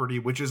property,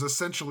 which is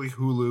essentially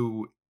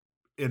Hulu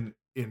in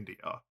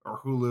India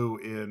or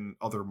Hulu in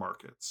other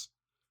markets.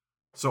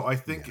 So I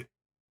think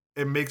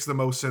it makes the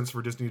most sense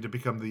for Disney to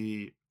become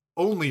the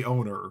only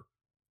owner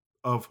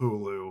of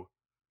Hulu.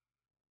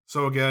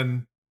 So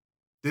again,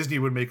 Disney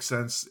would make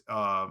sense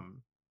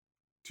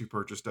to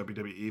purchase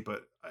WWE,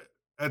 but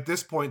at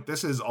this point,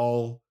 this is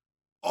all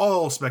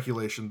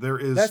speculation.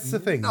 That's the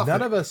thing.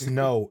 None of us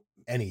know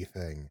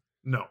anything.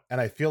 No,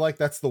 and I feel like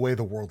that's the way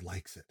the world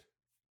likes it.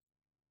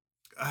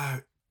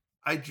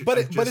 But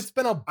it's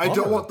been a bummer. I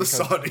don't want the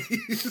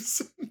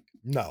Saudis.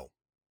 No,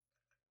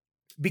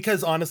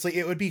 because honestly,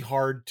 it would be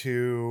hard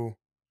to.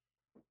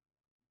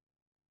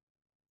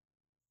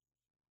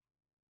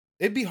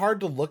 It'd be hard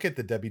to look at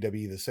the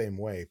WWE the same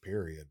way.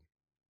 Period.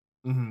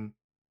 Mm-hmm.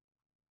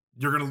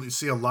 You're going to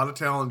see a lot of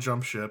talent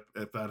jump ship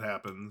if that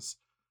happens.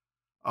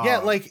 Yeah,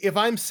 like if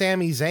I'm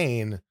Sami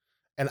Zayn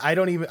and I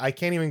don't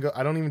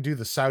even do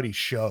the Saudi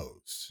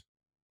shows.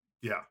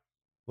 Yeah.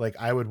 Like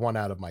I would want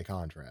out of my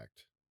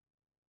contract.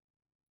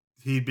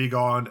 He'd be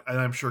gone, and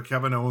I'm sure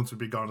Kevin Owens would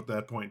be gone at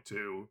that point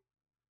too.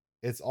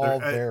 It's all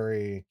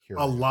very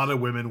curious. A lot of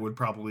women would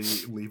probably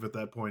leave at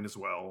that point as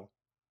well.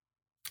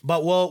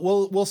 But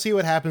we'll see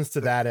what happens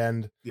to that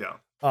end. Yeah.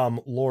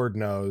 Lord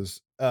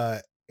knows.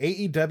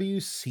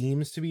 AEW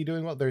seems to be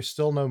doing well. There's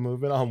still no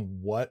movement on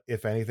what,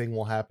 if anything,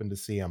 will happen to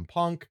CM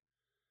Punk.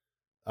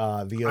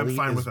 The Elite I'm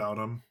fine without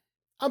him.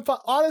 I'm fine.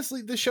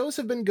 Honestly, the shows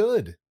have been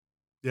good.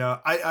 Yeah,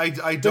 I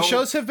don't. The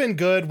shows have been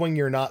good when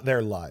you're not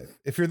there live.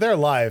 If you're there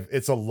live,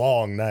 it's a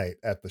long night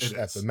at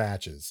the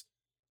matches.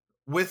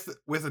 With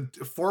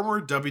a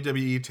former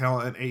WWE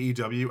talent in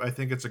AEW, I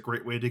think it's a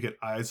great way to get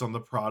eyes on the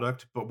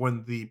product. But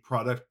when the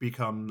product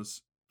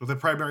becomes the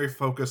primary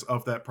focus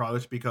of that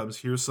product becomes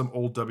here's some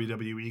old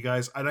WWE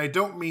guys, and I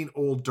don't mean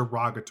old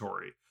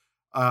derogatory.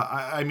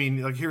 I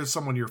mean like here's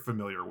someone you're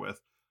familiar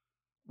with.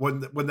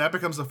 When that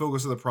becomes the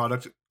focus of the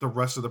product, the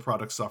rest of the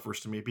product suffers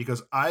to me,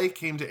 because I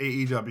came to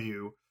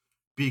AEW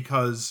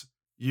because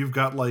you've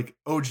got like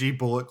OG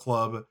Bullet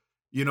Club,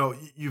 you know,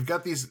 you've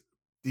got these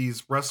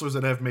wrestlers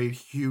that have made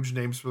huge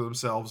names for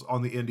themselves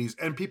on the indies,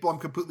 and people I'm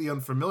completely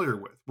unfamiliar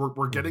with.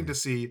 We're getting to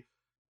see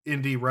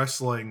indie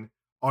wrestling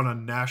on a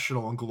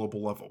national and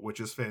global level, which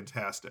is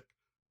fantastic.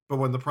 But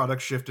when the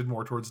product shifted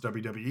more towards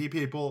WWE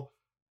people,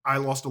 I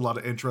lost a lot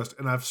of interest,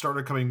 and I've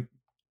started coming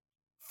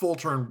full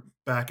turn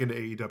back into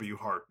AEW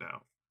hard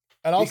now.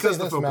 And I'll because say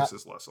the this, focus Matt,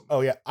 is less on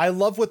oh yeah, I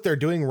love what they're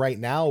doing right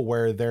now,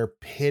 where they're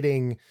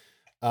pitting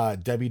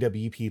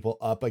WWE people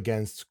up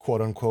against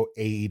quote unquote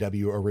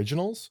AEW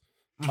originals.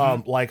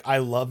 Like I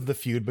love the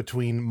feud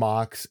between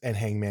Mox and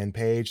Hangman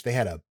Page. They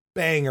had a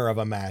banger of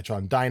a match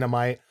on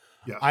Dynamite.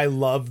 Yeah. I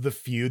love the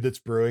feud that's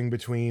brewing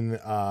between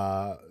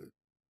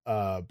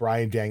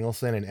Bryan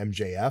Danielson and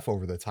MJF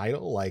over the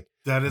title. Like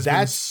that's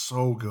been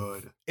so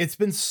good. It's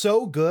been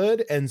so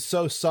good and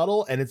so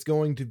subtle, and it's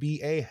going to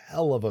be a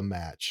hell of a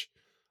match.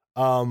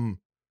 I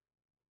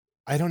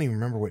don't even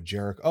remember what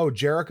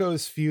Jericho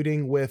is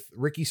feuding with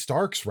Ricky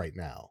Starks right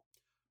now.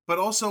 But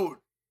also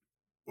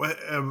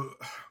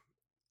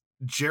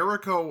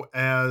Jericho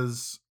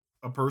as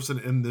a person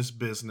in this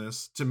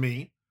business, to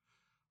me,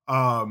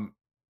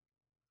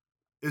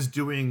 is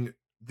doing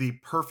the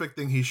perfect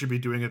thing he should be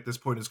doing at this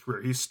point in his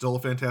career. He's still a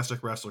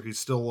fantastic wrestler. He's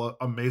still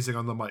amazing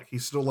on the mic.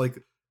 He's still,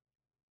 like,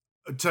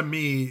 to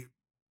me,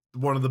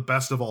 one of the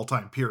best of all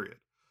time, period.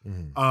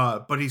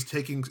 But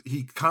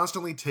he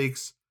constantly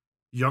takes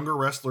younger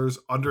wrestlers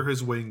under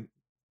his wing,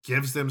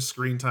 gives them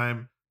screen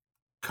time,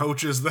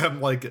 coaches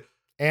them, like,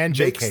 and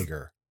Jake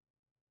Hager.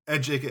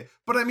 And JK,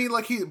 but I mean,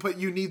 like but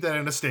you need that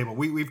in a stable.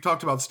 We've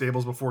talked about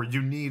stables before.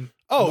 You need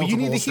you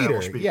need the heater,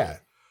 people. Yeah.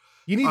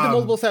 You need the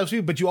multiple established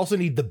people, but you also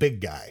need the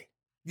big guy.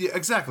 Yeah,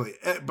 exactly.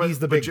 But he's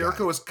the big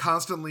Jericho guy. is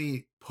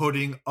constantly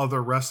putting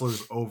other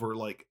wrestlers over,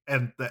 like,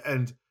 and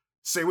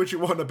say what you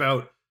want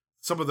about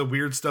some of the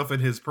weird stuff in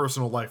his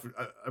personal life.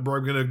 I'm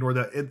going to ignore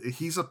that.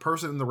 He's a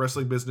person in the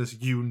wrestling business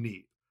you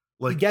need.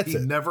 Like, he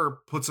never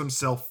puts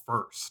himself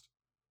first.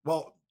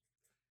 Well,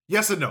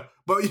 yes and no,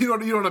 but you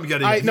know what I'm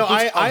getting at.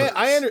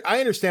 I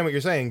understand what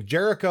you're saying.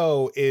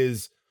 Jericho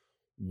is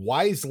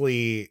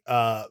wisely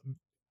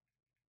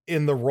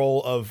in the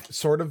role of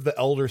sort of the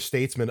elder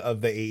statesman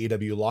of the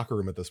AEW locker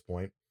room at this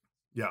point.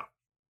 Yeah.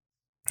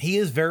 He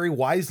is very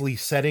wisely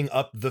setting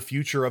up the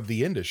future of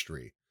the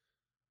industry.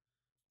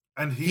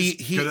 And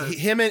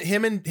him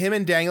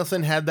and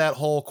Danielson had that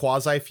whole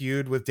quasi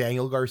feud with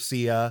Daniel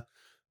Garcia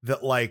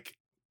that like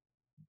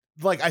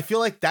I feel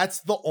like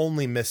that's the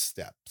only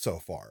misstep so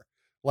far.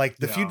 Like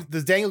feud,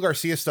 the Daniel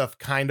Garcia stuff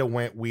kind of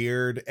went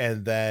weird,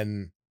 and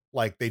then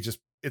like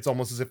it's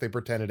almost as if they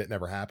pretended it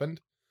never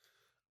happened.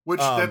 Which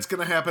that's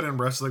going to happen in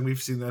wrestling.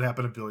 We've seen that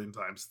happen a billion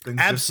times.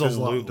 Things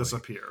absolutely just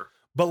disappear.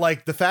 But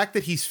like the fact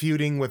that he's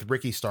feuding with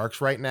Ricky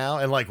Starks right now,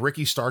 and like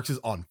Ricky Starks is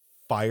on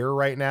fire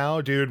right now,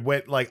 dude.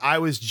 When like I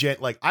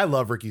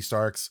love Ricky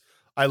Starks.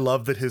 I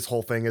love that his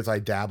whole thing is I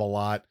dab a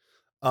lot.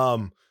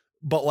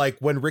 But like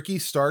when Ricky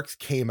Starks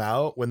came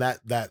out, when that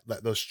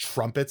those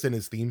trumpets in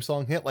his theme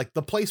song hit, like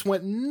the place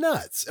went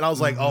nuts, and I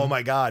was like, oh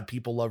my god,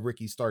 people love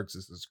Ricky Starks.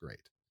 This is great.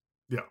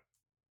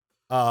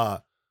 Yeah.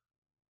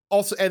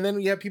 Also, and then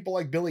we have people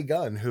like Billy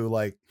Gunn, who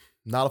like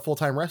not a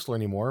full-time wrestler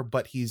anymore,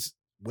 but he's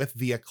with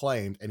the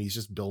Acclaimed, and he's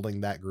just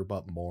building that group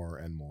up more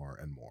and more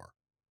and more.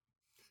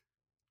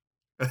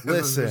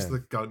 Listen, there's the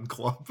Gun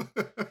Club.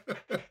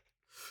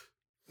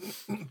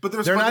 But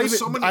there's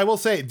so many. I will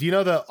say, do you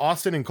know that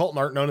Austin and Colton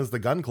aren't known as the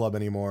Gun Club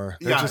anymore?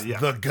 They're just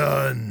the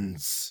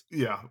Guns.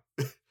 Yeah.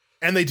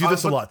 And they do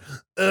this a lot.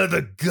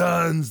 The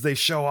Guns. They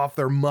show off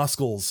their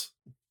muscles.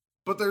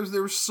 But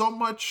there's so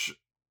much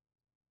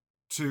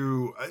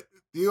to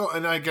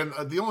and again,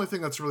 the only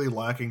thing that's really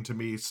lacking to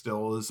me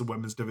still is the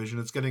women's division.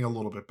 It's getting a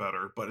little bit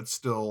better, but it's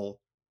still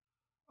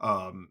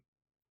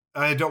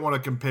I don't want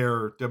to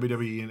compare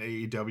WWE and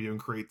AEW and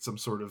create some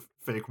sort of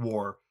fake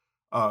war.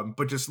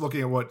 But just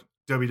looking at what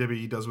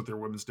WWE does with their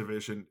women's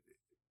division,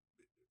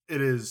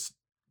 it is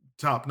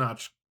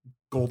top-notch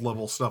gold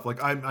level stuff.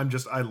 Like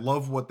I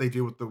love what they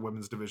do with the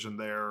women's division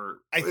there.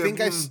 I think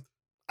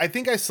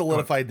I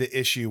solidified the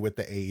issue with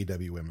the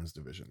AEW women's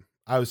division.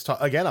 I was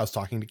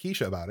talking to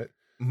Keisha about it.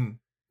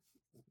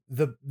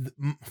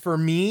 For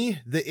me,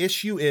 the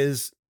issue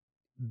is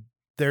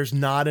there's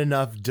not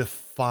enough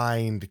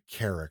defined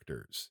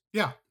characters.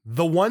 Yeah.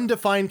 The one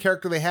defined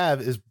character they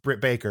have is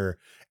Britt Baker,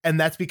 and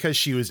that's because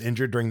she was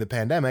injured during the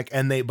pandemic,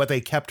 but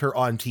they kept her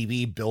on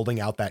TV building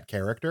out that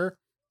character.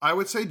 I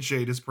would say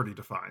Jade is pretty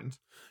defined.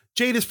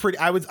 Jade is pretty.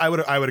 I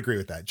would agree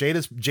with that. Jade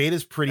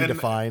is pretty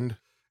defined.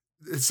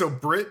 So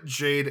Britt,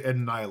 Jade,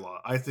 and Nyla.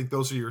 I think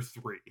those are your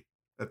three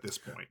at this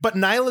point. But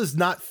Nyla's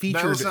not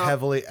featured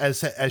heavily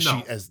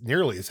as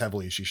nearly as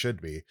heavily as she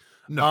should be.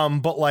 No.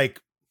 But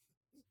like,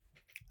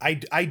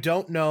 I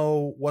don't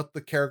know what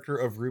the character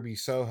of Ruby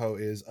Soho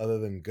is other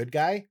than good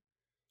guy.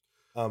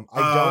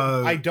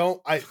 I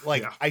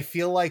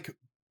feel like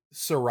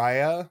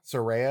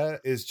Soraya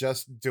is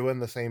just doing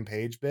the same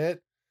Paige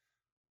bit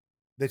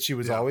that she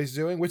was always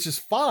doing, which is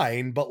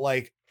fine, but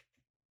like,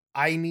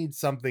 I need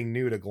something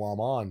new to glom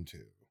on to.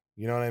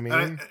 You know what I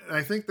mean?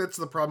 I think that's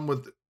the problem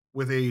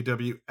with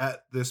AEW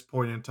at this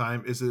point in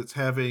time, is it's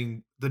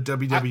having the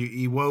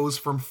WWE woes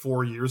from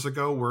 4 years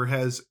ago, where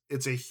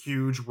it's a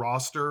huge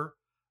roster,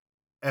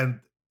 and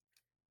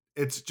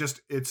it's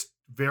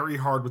very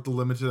hard with the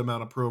limited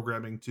amount of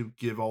programming to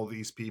give all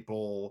these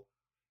people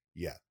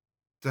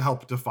to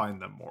help define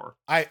them more.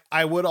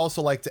 I would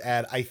also like to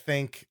add, I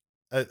think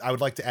I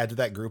would like to add to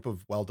that group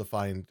of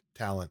well-defined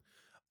talent.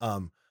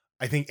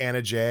 I think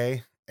Anna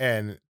Jay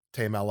and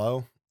Tay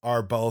Mello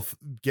are both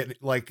getting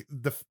like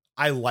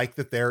I like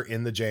that they're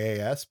in the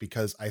JAS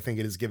because I think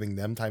it is giving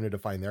them time to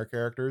define their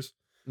characters.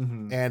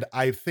 Mm-hmm. And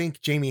I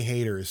think Jamie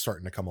Hayter is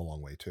starting to come a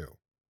long way too.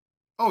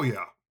 Oh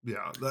yeah.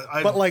 Yeah.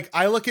 But like,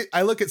 I look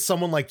at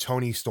someone like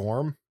Toni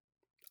Storm.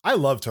 I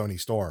love Toni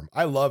Storm.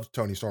 I love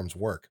Toni Storm's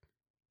work.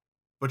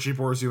 But she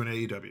bores you in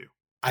AEW.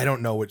 I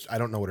don't know what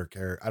her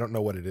character. I don't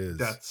know what it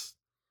is.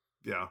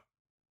 Yeah.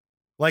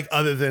 Like,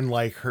 other than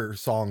like her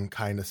song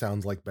kind of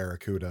sounds like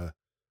Barracuda.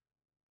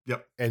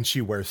 Yep. And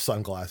she wears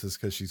sunglasses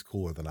because she's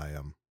cooler than I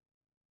am.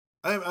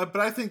 But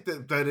I think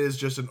that is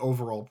just an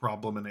overall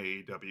problem in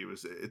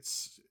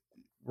AEW.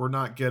 We're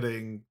not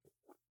getting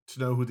to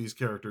know who these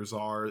characters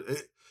are.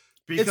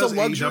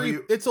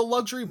 It's a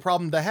luxury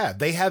problem to have.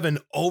 They have an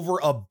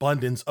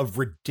overabundance of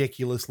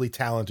ridiculously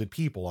talented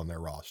people on their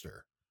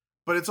roster.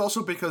 But it's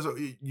also because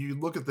you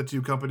look at the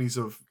two companies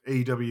of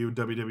AEW and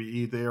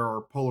WWE, they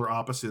are polar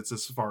opposites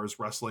as far as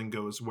wrestling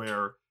goes,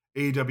 where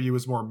AEW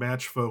is more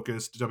match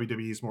focused,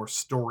 WWE is more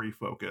story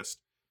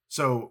focused.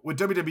 So with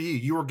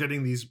WWE, you are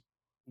getting these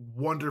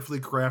wonderfully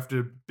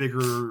crafted,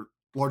 bigger,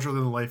 larger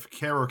than life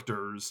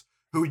characters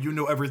who you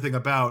know everything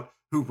about,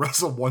 who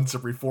wrestle once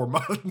every 4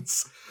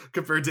 months.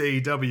 Compared to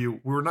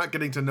AEW, we're not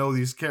getting to know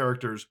these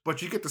characters,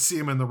 but you get to see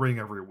them in the ring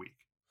every week.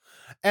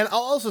 And I'll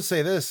also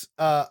say this,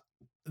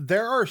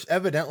 there are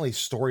evidently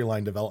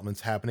storyline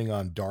developments happening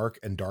on Dark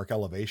and Dark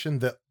Elevation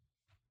that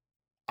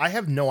I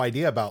have no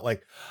idea about.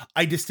 Like,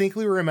 I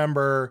distinctly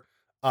remember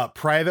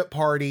Private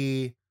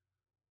Party,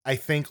 I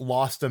think,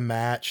 lost a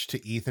match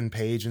to Ethan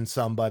Page and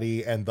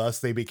somebody, and thus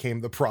they became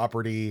the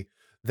property.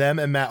 Them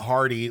and Matt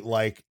Hardy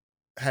like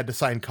had to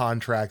sign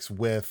contracts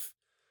with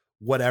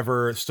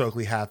whatever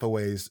Stokely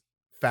Hathaway's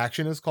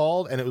faction is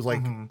called, and it was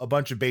like a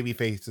bunch of baby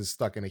faces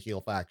stuck in a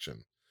heel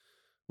faction,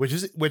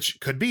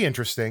 which could be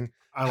interesting.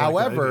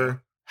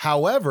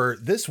 However,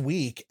 this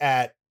week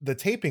at the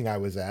taping I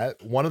was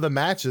at, one of the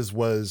matches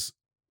was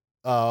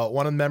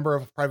one member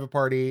of Private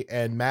Party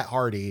and Matt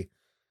Hardy,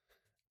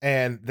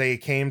 and they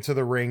came to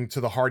the ring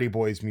to the Hardy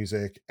Boys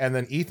music, and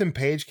then Ethan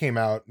Page came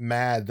out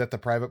mad that the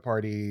Private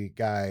Party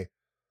guy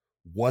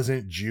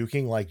wasn't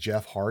juking like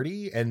Jeff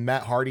Hardy, and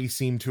Matt Hardy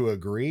seemed to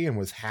agree and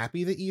was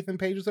happy that Ethan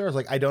Page was there. I was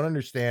like, I don't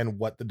understand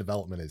what the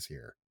development is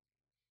here.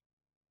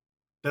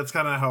 That's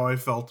kind of how I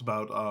felt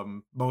about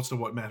most of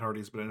what Matt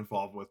Hardy's been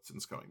involved with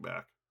since coming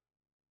back.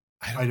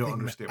 I don't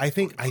understand. I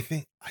think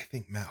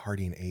Matt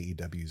Hardy in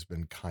AEW has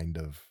been kind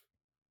of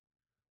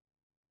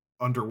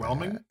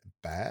underwhelming.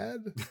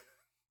 Bad.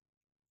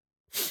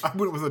 I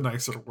went with a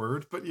nicer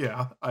word, but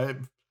yeah,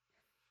 I'm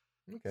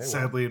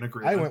sadly in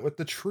agreement. I went with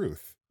the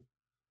truth.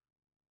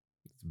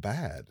 It's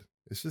bad.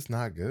 It's just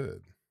not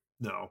good.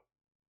 No.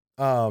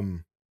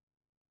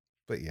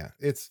 But yeah,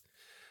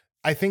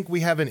 I think we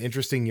have an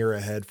interesting year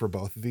ahead for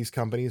both of these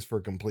companies for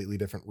completely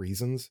different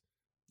reasons.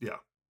 Yeah.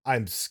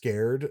 I'm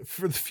scared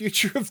for the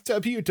future of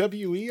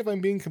WWE, if I'm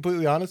being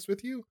completely honest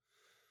with you.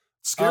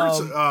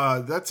 Scared,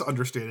 that's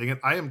understating it.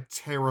 I am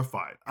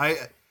terrified.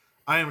 I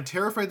am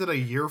terrified that a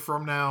year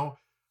from now,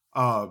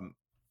 either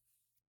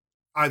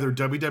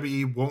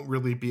WWE won't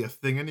really be a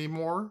thing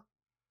anymore,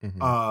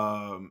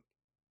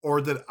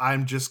 or that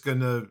I'm just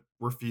gonna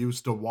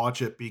refuse to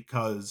watch it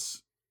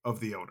because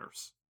of the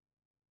owners.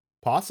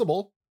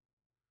 Possible.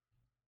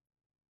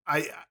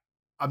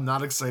 I'm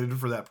not excited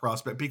for that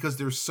prospect because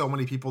there's so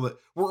many people that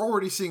we're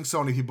already seeing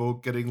so many people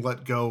getting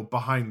let go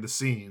behind the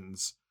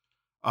scenes,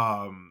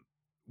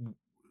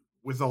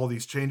 with all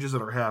these changes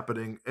that are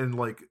happening. And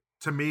like,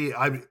 to me,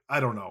 I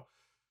don't know.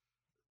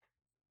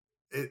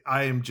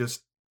 I am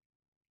just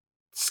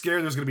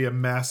scared there's going to be a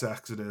mass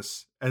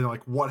exodus, and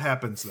like, what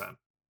happens then?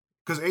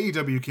 Because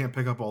AEW can't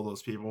pick up all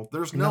those people.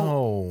 There's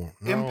no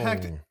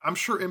Impact. I'm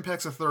sure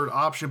Impact's a third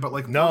option, but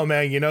like, no,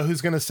 man, you know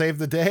who's going to save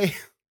the day?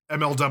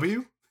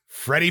 MLW?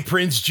 Freddie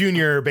Prinze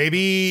Jr.,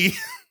 baby.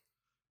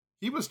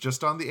 He was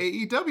just on the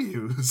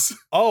AEWs.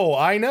 Oh,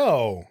 I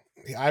know.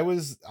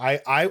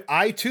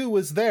 I too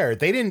was there.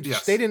 They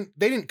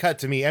didn't cut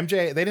to me.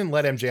 They didn't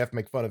let MJF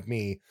make fun of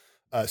me,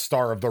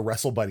 star of the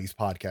Wrestle Buddies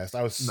podcast.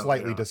 I was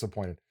slightly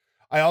disappointed.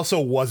 I also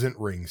wasn't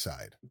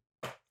ringside.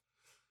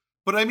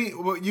 But I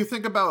mean, what you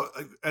think about,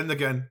 and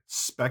again,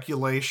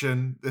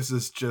 speculation, this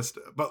is just,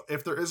 but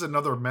if there is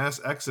another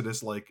mass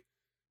exodus, like,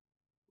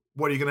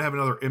 what are you going to have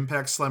another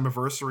Impact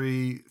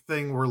Slammiversary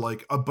thing where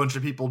like a bunch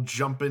of people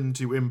jump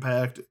into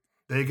Impact?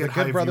 They get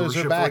high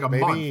viewership for like a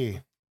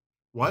month.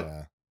 What?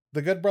 Yeah.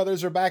 The Good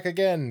Brothers are back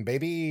again,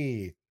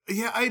 baby.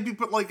 Yeah,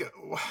 but like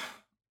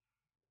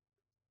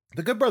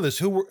the Good Brothers,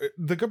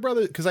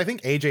 because I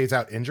think AJ's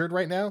out injured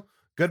right now.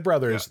 Good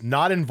Brothers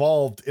not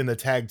involved in the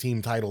tag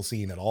team title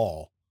scene at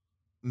all.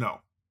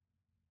 No.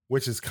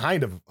 Which is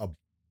kind of a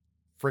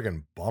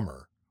friggin'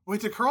 bummer.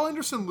 Wait, did Carl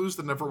Anderson lose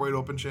the Neverweight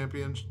Open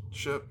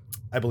Championship?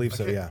 I believe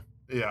so, yeah.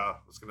 Yeah, I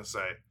was going to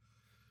say.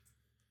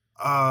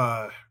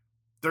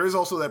 There is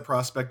also that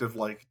prospect of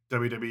like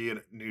WWE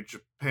and New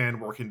Japan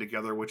working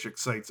together, which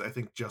excites, I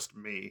think, just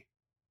me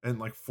and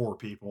like 4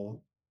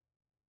 people.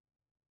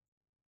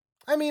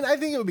 I mean, I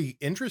think it would be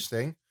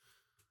interesting.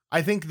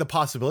 I think the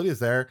possibility is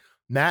there.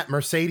 Matt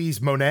Mercedes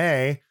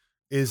Moné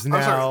is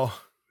now...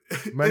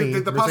 Money,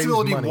 the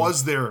possibility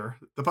was there.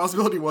 The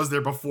possibility was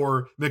there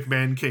before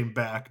McMahon came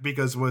back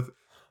because with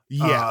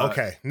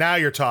okay, now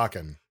you're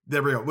talking.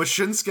 There we go. With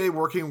Shinsuke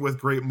working with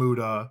Great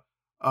Muta,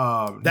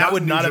 that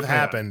would not have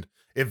happened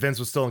if Vince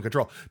was still in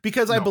control.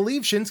 Because I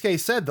believe Shinsuke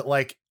said that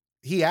like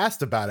he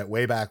asked about it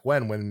way back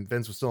when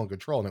Vince was still in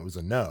control, and it was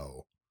a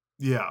no.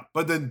 Yeah,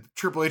 but then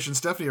Triple H and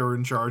Stephanie are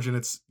in charge, and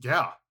it's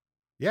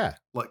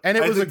like, and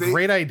it was a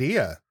great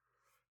idea.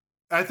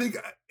 I think,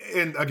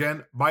 and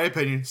again, my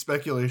opinion,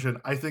 speculation,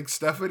 I think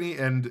Stephanie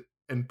and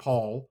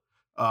Paul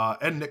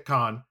and Nick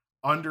Khan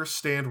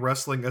understand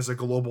wrestling as a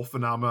global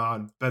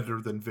phenomenon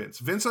better than Vince.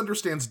 Vince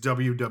understands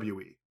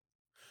WWE.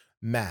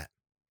 Matt.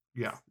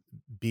 Yeah.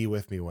 Be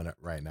with me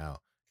right now.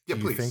 Yeah,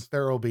 Do please. You think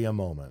there will be a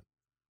moment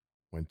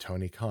when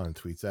Tony Khan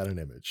tweets out an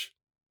image?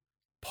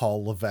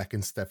 Paul Levesque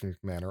and Stephanie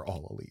McMahon are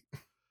all elite.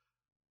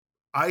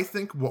 I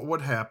think what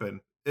would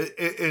happen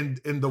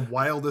in the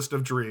wildest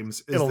of dreams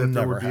is It'll that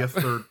there never would be happen.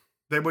 a third.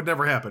 They would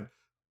never happen.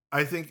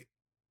 I think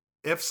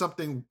if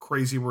something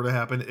crazy were to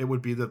happen, it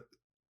would be that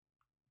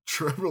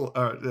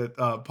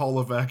Paul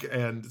Levesque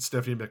and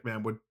Stephanie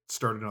McMahon would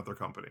start another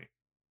company.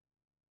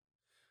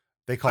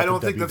 I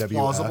don't think that's WWF.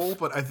 plausible,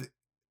 but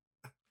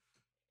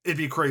it'd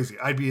be crazy.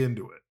 I'd be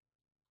into it.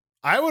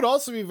 I would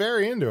also be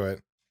very into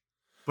it.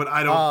 But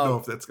I don't know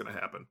if that's going to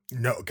happen.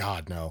 No,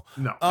 God, no.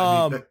 No.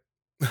 I mean,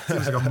 that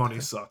seems like a money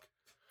suck.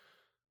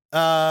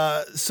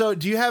 So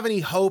do you have any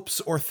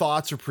hopes or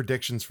thoughts or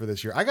predictions for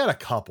this year? I got a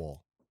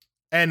couple.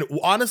 And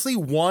honestly,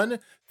 one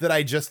that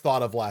I just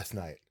thought of last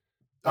night.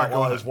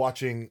 While I was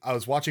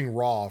watching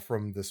Raw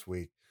from this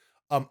week.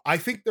 I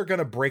think they're going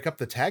to break up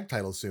the tag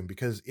titles soon,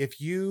 because if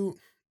you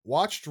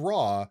watched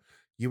Raw,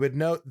 you would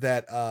note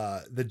that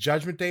the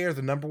Judgment Day are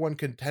the number 1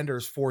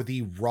 contenders for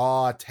the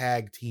Raw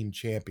Tag Team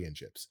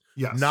Championships.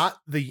 Yes. Not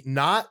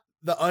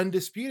the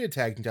undisputed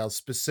tag team titles,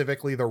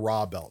 specifically the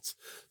Raw belts.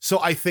 So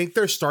I think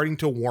they're starting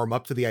to warm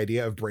up to the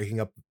idea of breaking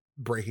up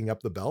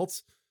the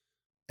belts.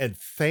 And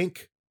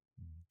thank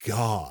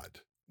God.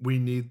 We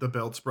need the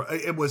belts.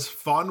 It was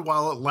fun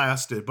while it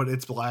lasted, but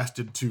it's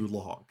lasted too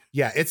long.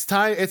 Yeah, it's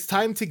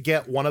time to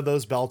get one of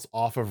those belts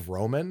off of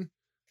Roman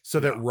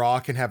so that Raw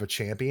can have a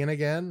champion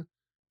again.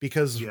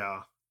 Because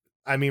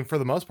I mean, for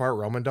the most part,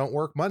 Roman don't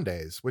work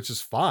Mondays, which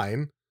is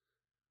fine.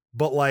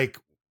 But like,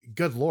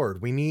 good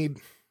Lord, we need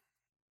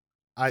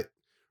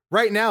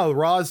right now,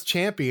 Raw's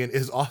champion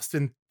is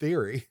Austin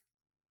Theory.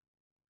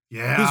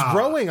 Yeah. Who's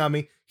growing on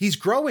me. He's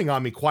growing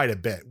on me quite a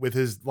bit with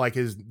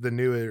the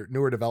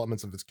newer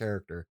developments of his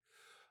character.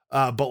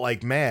 But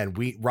like, man,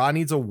 Raw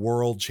needs a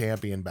world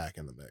champion back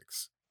in the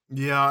mix.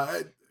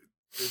 Yeah.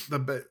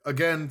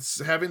 Again,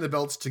 having the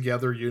belts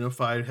together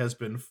unified has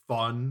been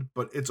fun,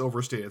 but it's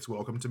overstayed its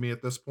welcome to me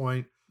at this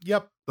point.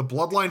 Yep. The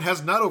Bloodline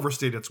has not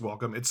overstayed its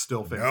welcome. It's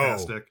still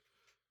fantastic.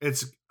 No.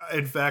 It's,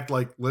 in fact,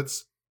 like,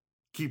 let's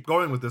keep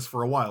going with this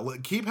for a while.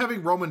 Keep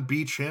having Roman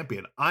be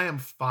champion. I am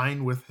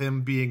fine with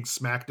him being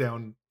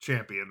SmackDown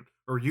champion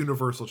or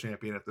Universal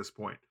champion at this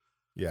point.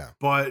 Yeah.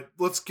 But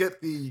let's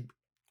get the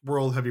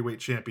World Heavyweight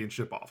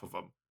Championship off of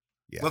him.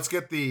 Yeah. Let's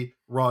get the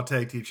Raw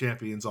Tag Team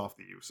Champions off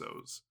the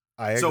Usos.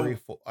 I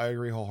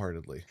agree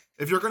wholeheartedly.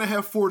 If you're going to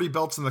have 40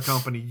 belts in the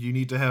company, you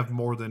need to have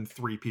more than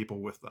 3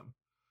 people with them.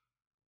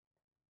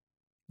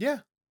 Yeah.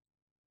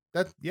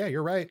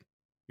 You're right.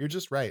 You're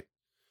just right.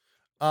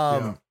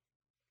 So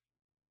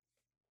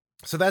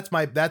that's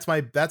my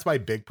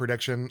big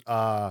prediction.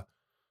 I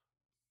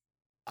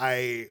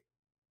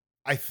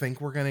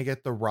think we're going to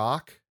get The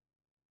Rock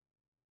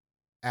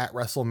at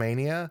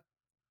WrestleMania.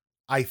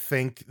 I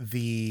think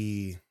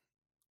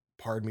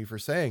pardon me for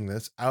saying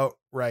this,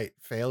 outright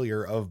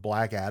failure of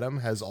Black Adam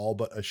has all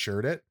but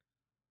assured it.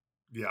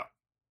 Yeah.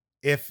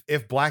 If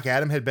Black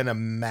Adam had been a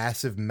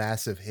massive,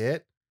 massive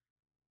hit,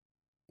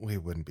 we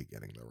wouldn't be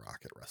getting The Rock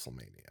at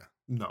WrestleMania.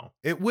 No.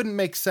 It wouldn't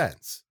make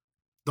sense.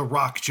 The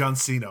Rock, John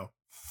Cena,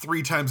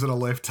 3 times in a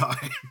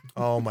lifetime.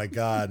 Oh my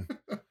God.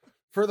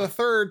 For the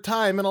 3rd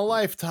time in a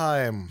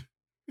lifetime.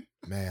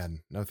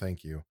 Man, no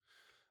thank you.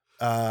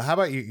 How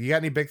about you? You got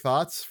any big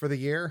thoughts for the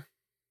year?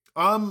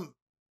 I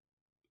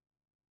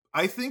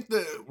think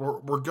that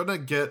we're gonna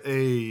get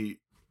a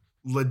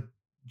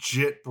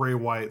legit Bray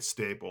Wyatt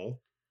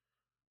stable.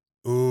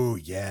 Ooh,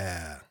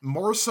 yeah.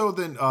 More so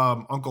than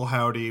Uncle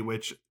Howdy,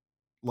 which,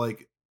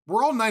 like,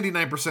 we're all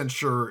 99%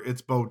 sure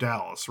it's Bo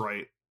Dallas,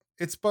 right?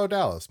 It's Bo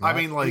Dallas, man. I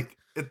mean, like,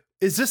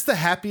 is this the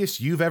happiest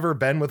you've ever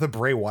been with a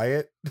Bray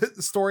Wyatt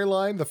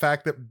storyline? The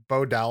fact that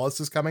Bo Dallas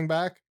is coming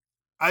back?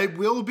 I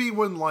will be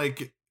when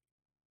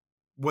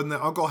the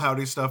Uncle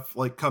Howdy stuff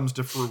like comes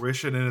to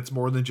fruition and it's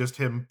more than just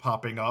him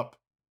popping up,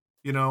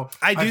 you know.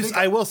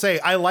 I will say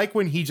I like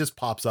when he just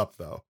pops up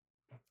though.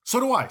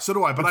 So do I,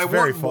 but It's I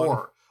very want fun.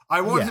 more.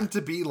 I want him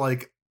to be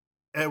like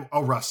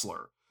a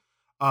wrestler.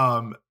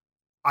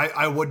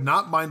 I would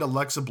not mind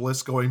Alexa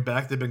Bliss going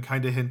back. They've been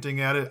kind of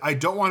hinting at it. I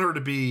don't want her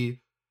to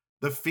be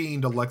the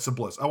Fiend Alexa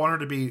Bliss. I want her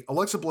to be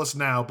Alexa Bliss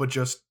now, but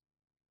just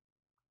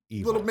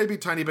Evil. little, maybe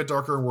tiny bit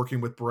darker, and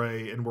working with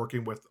Bray and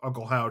working with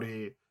Uncle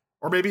Howdy.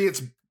 Or maybe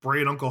it's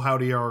Bray and Uncle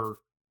Howdy are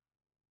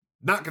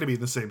not going to be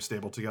in the same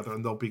stable together,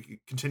 and they'll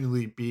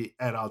continually be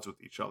at odds with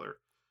each other.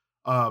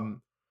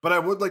 But I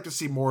would like to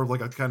see more of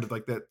like a kind of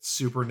like that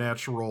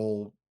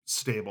supernatural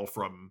stable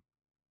from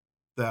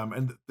them.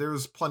 And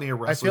there's plenty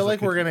of wrestlers. I feel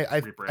like we're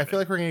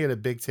gonna get a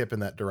big tip in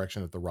that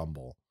direction at the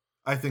Rumble.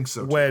 I think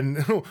so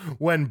too.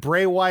 When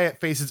Bray Wyatt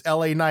faces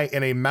LA Knight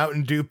in a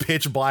Mountain Dew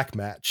pitch black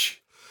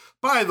match.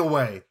 By the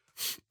way,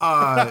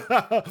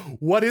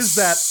 what is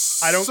that?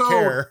 I don't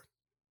care.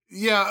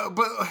 Yeah,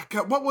 but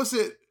God, what was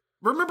it?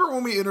 Remember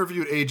when we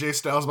interviewed AJ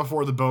Styles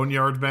before the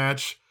Boneyard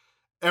match?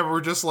 And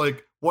we're just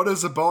like, what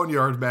is a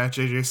Boneyard match?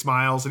 AJ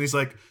smiles and he's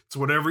like, it's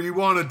whatever you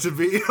want it to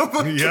be. I'm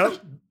like, yep.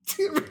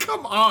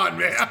 Come on,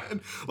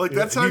 man. Like,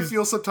 that's how I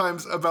feel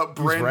sometimes about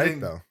branding. He's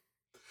right, though.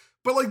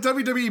 But like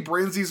WWE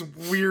brands these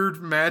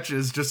weird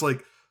matches just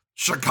like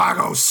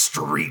Chicago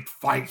street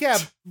fight. Yeah,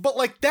 but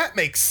like that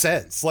makes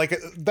sense. Like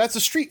that's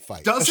a street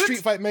fight. Does a street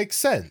fight makes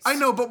sense. I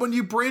know, but when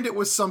you brand it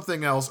with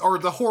something else, or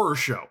the horror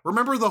show.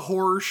 Remember the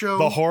horror show?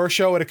 The horror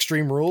show at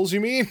Extreme Rules,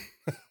 you mean?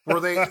 where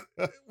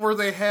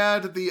they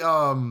had the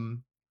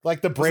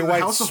like the Bray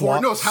Wyatt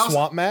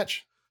swamp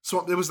match?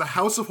 So it was the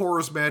House of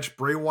Horrors match,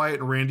 Bray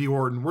Wyatt and Randy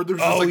Orton, where there's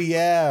just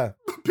a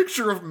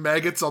picture of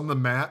maggots on the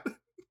mat.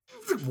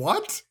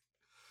 What?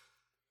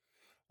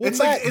 Well,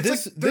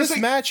 this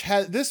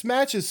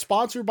match is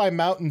sponsored by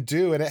Mountain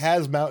Dew, and it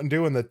has Mountain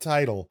Dew in the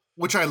title,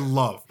 which I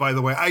love. By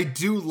the way, I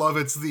do love.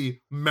 It's the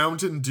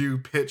Mountain Dew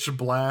Pitch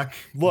Black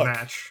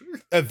match.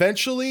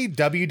 Eventually,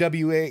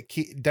 WWE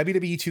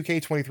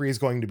 2K23 is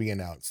going to be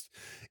announced.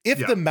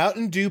 If the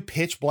Mountain Dew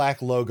Pitch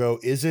Black logo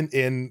isn't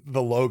in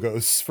the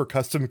logos for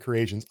custom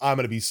creations, I'm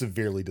going to be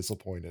severely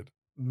disappointed.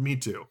 Me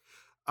too.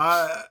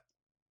 I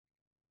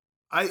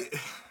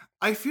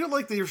feel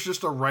like there's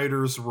just a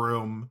writer's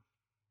room.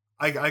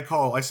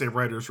 I say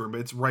writer's room,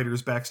 it's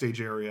writer's backstage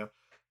area,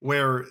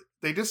 where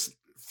they just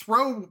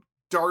throw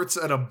darts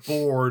at a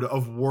board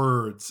of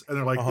words and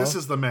they're like, this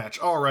is the match.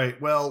 All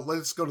right, well,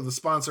 let's go to the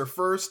sponsor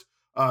first.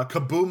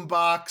 Kaboom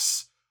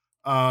Box.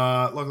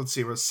 Let's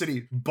see,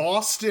 City,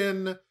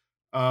 Boston.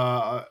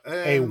 A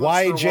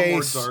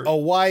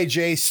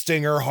YJ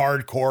Stinger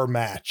hardcore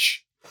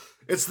match.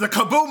 It's the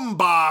Kaboom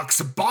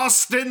Box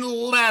Boston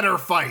ladder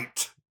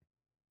fight.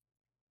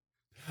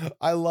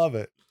 I love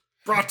it.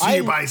 Brought to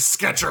you by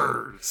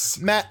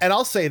Skechers. Matt, and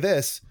I'll say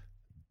this.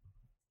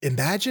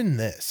 Imagine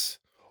this.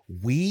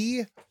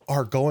 We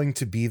are going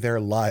to be there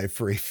live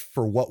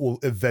for what will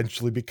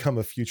eventually become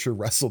a future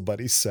Wrestle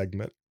Buddies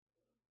segment.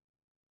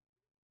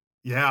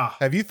 Yeah.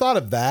 Have you thought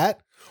of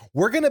that?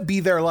 We're going to be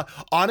there live.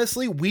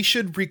 Honestly, we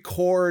should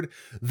record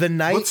the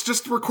night. Let's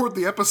just record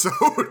the episode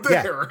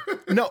there. Yeah.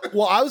 No,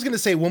 well, I was going to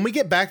say, when we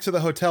get back to the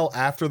hotel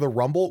after the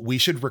Rumble, we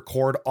should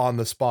record on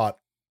the spot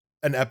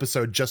an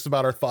episode just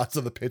about our thoughts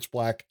of the Pitch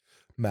Black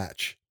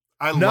match.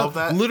 I love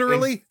that.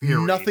 Literally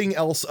nothing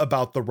else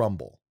about the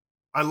Rumble.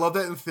 I love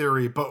that in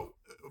theory, but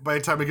by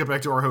the time we get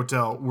back to our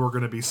hotel, we're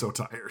going to be so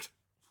tired.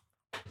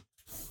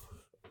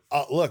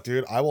 Look,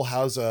 dude, I will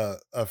house a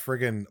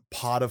friggin'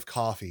 pot of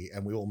coffee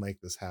and we will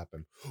make this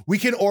happen. We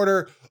can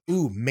order,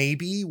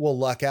 maybe we'll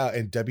luck out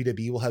and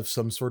WWE will have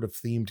some sort of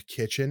themed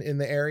kitchen in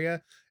the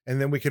area. And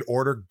then we could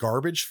order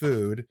garbage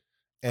food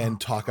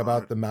and talk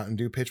about the Mountain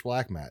Dew Pitch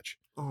Black match.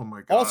 Oh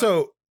my God.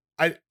 Also,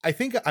 I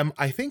think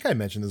I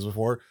mentioned this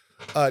before.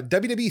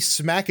 WWE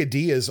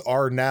Smackadillas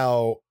are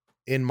now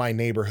in my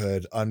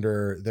neighborhood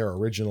under their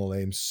original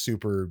name,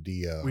 Super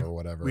Dia or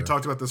whatever. We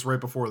talked about this right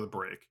before the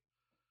break.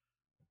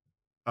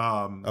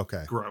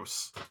 Okay.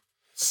 Gross.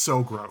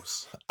 So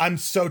gross. I'm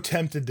so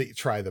tempted to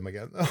try them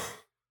again.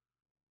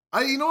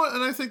 You know what?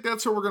 And I think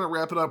that's where we're going to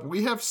wrap it up.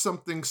 We have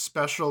something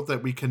special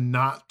that we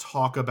cannot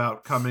talk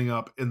about coming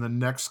up in the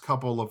next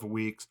couple of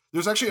weeks.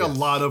 There's actually a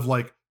lot of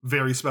like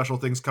very special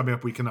things coming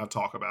up we cannot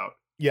talk about.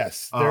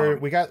 Yes,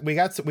 we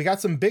got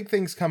some big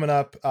things coming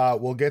up.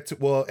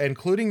 We'll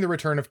including the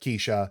return of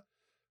Keisha.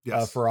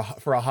 Yes. For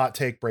a hot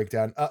take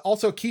breakdown.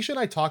 Also, Keisha and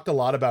I talked a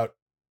lot about,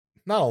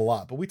 not a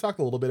lot, but we talked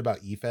a little bit about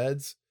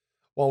eFeds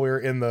while we were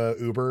in the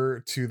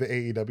Uber to the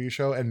AEW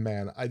show. And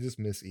man, I just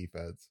miss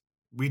eFeds.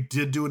 We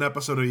did do an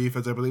episode of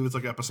eFeds. I believe it's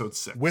like episode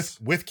 6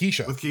 with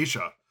Keisha. With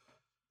Keisha.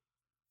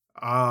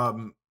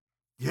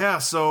 Yeah.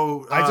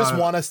 So I just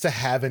want us to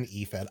have an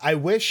eFed. I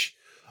wish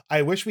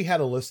we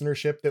had a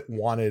listenership that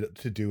wanted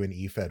to do an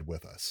eFed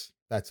with us.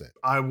 That's it.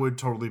 I would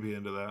totally be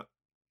into that.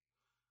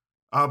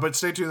 But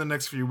stay tuned in the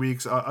next few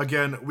weeks.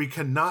 Again, we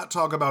cannot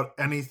talk about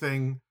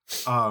anything,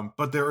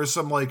 but there is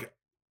some like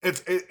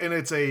it's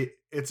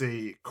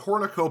a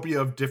cornucopia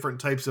of different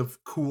types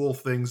of cool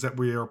things that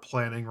we are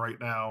planning right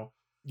now.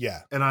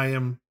 Yeah, and I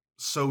am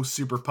so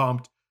super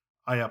pumped.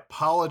 I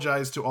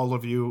apologize to all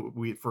of you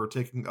for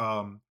taking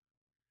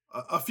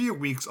a few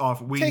weeks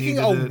off. We taking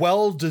a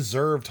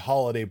well-deserved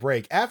holiday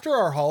break after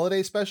our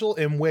holiday special,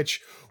 in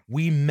which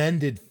we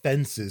mended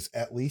fences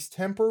at least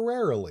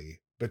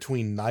temporarily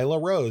between Nyla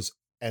Rose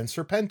and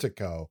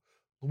Serpentico.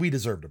 We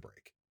deserved a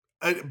break.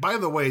 By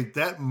the way,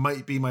 that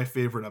might be my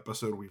favorite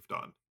episode we've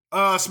done.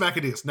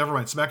 Smackadias. Never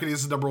mind. Smackadias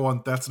is number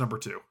 1. That's number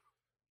 2.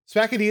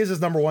 Smackadias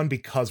is number 1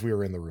 because we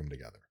were in the room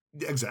together.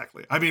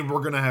 Exactly. I mean,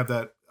 we're going to have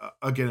that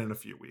again in a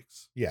few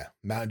weeks. Yeah.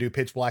 Mountain Dew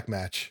Pitch Black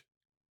match.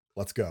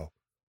 Let's go.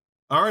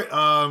 All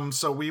right.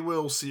 So we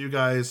will see you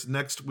guys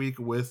next week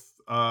with,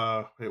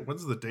 wait,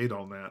 when's the date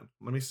on that?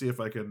 Let me see if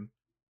I can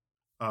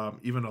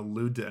even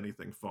allude to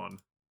anything fun.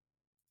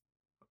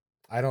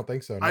 I don't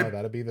think so. No,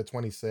 that'd be the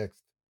 26th.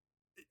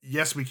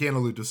 Yes, we can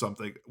allude to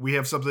something. We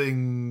have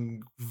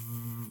something.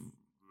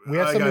 We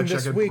have something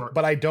this week,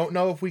 but I don't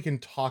know if we can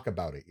talk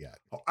about it yet.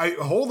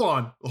 Hold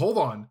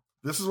on.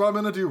 This is what I'm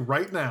going to do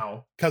right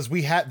now. Because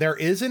there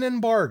is an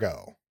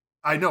embargo.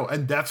 I know.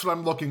 And that's what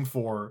I'm looking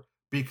for,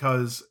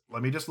 because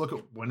let me just look at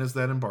when is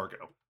that embargo?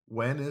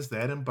 When is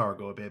that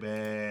embargo,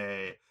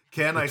 baby?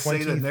 Can I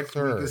say that next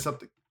week is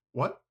something?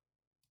 What?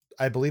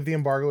 I believe the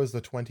embargo is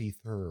the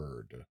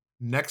 23rd.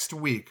 Next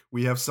week,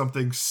 we have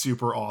something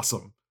super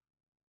awesome.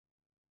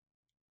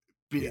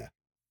 Yeah.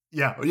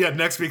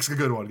 Next week's a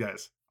good one,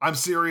 guys. I'm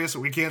serious.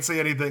 We can't say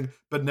anything,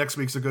 but next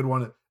week's a good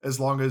one as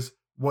long as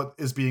what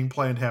is being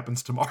planned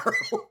happens tomorrow.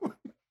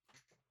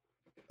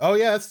 Oh,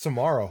 yeah, it's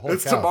tomorrow. Holy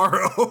cow.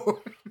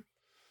 Tomorrow.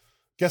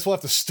 Guess we'll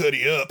have to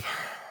study up.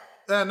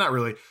 Not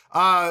really.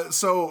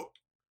 So,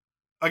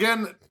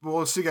 again,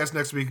 we'll see you guys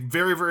next week.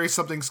 Very, very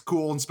something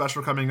cool and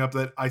special coming up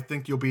that I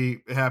think you'll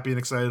be happy and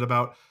excited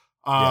about.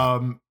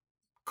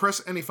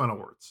 Chris, any final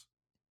words?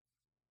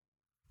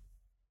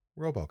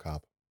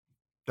 RoboCop.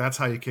 That's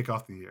how you kick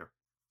off the year.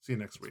 See you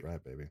next week. That's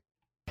right, baby.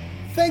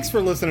 Thanks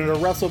for listening to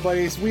Wrestle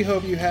Buddies. We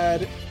hope you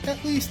had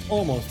at least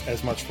almost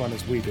as much fun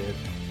as we did.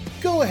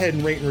 Go ahead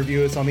and rate and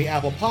review us on the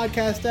Apple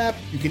Podcast app.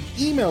 You can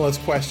email us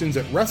questions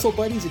at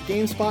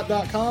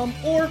WrestleBuddies@GameSpot.com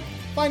or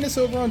find us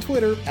over on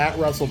Twitter at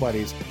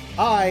WrestleBuddies.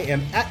 I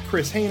am at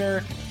Chris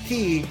Hayner.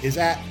 He is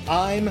at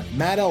I'm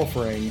Matt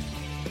Elfring.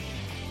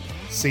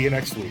 See you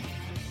next week.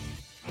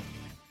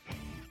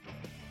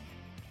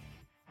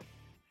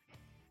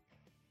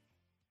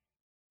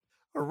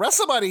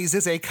 WrestleBuddies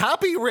is a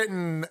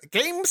copywritten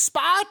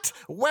GameSpot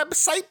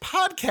website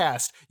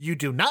podcast. You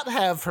do not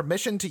have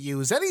permission to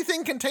use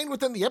anything contained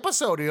within the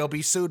episode, or you'll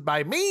be sued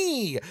by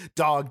me,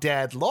 Dog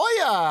Dad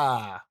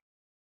Lawyer.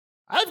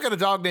 I've got a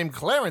dog named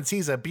Clarence.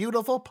 He's a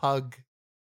beautiful pug.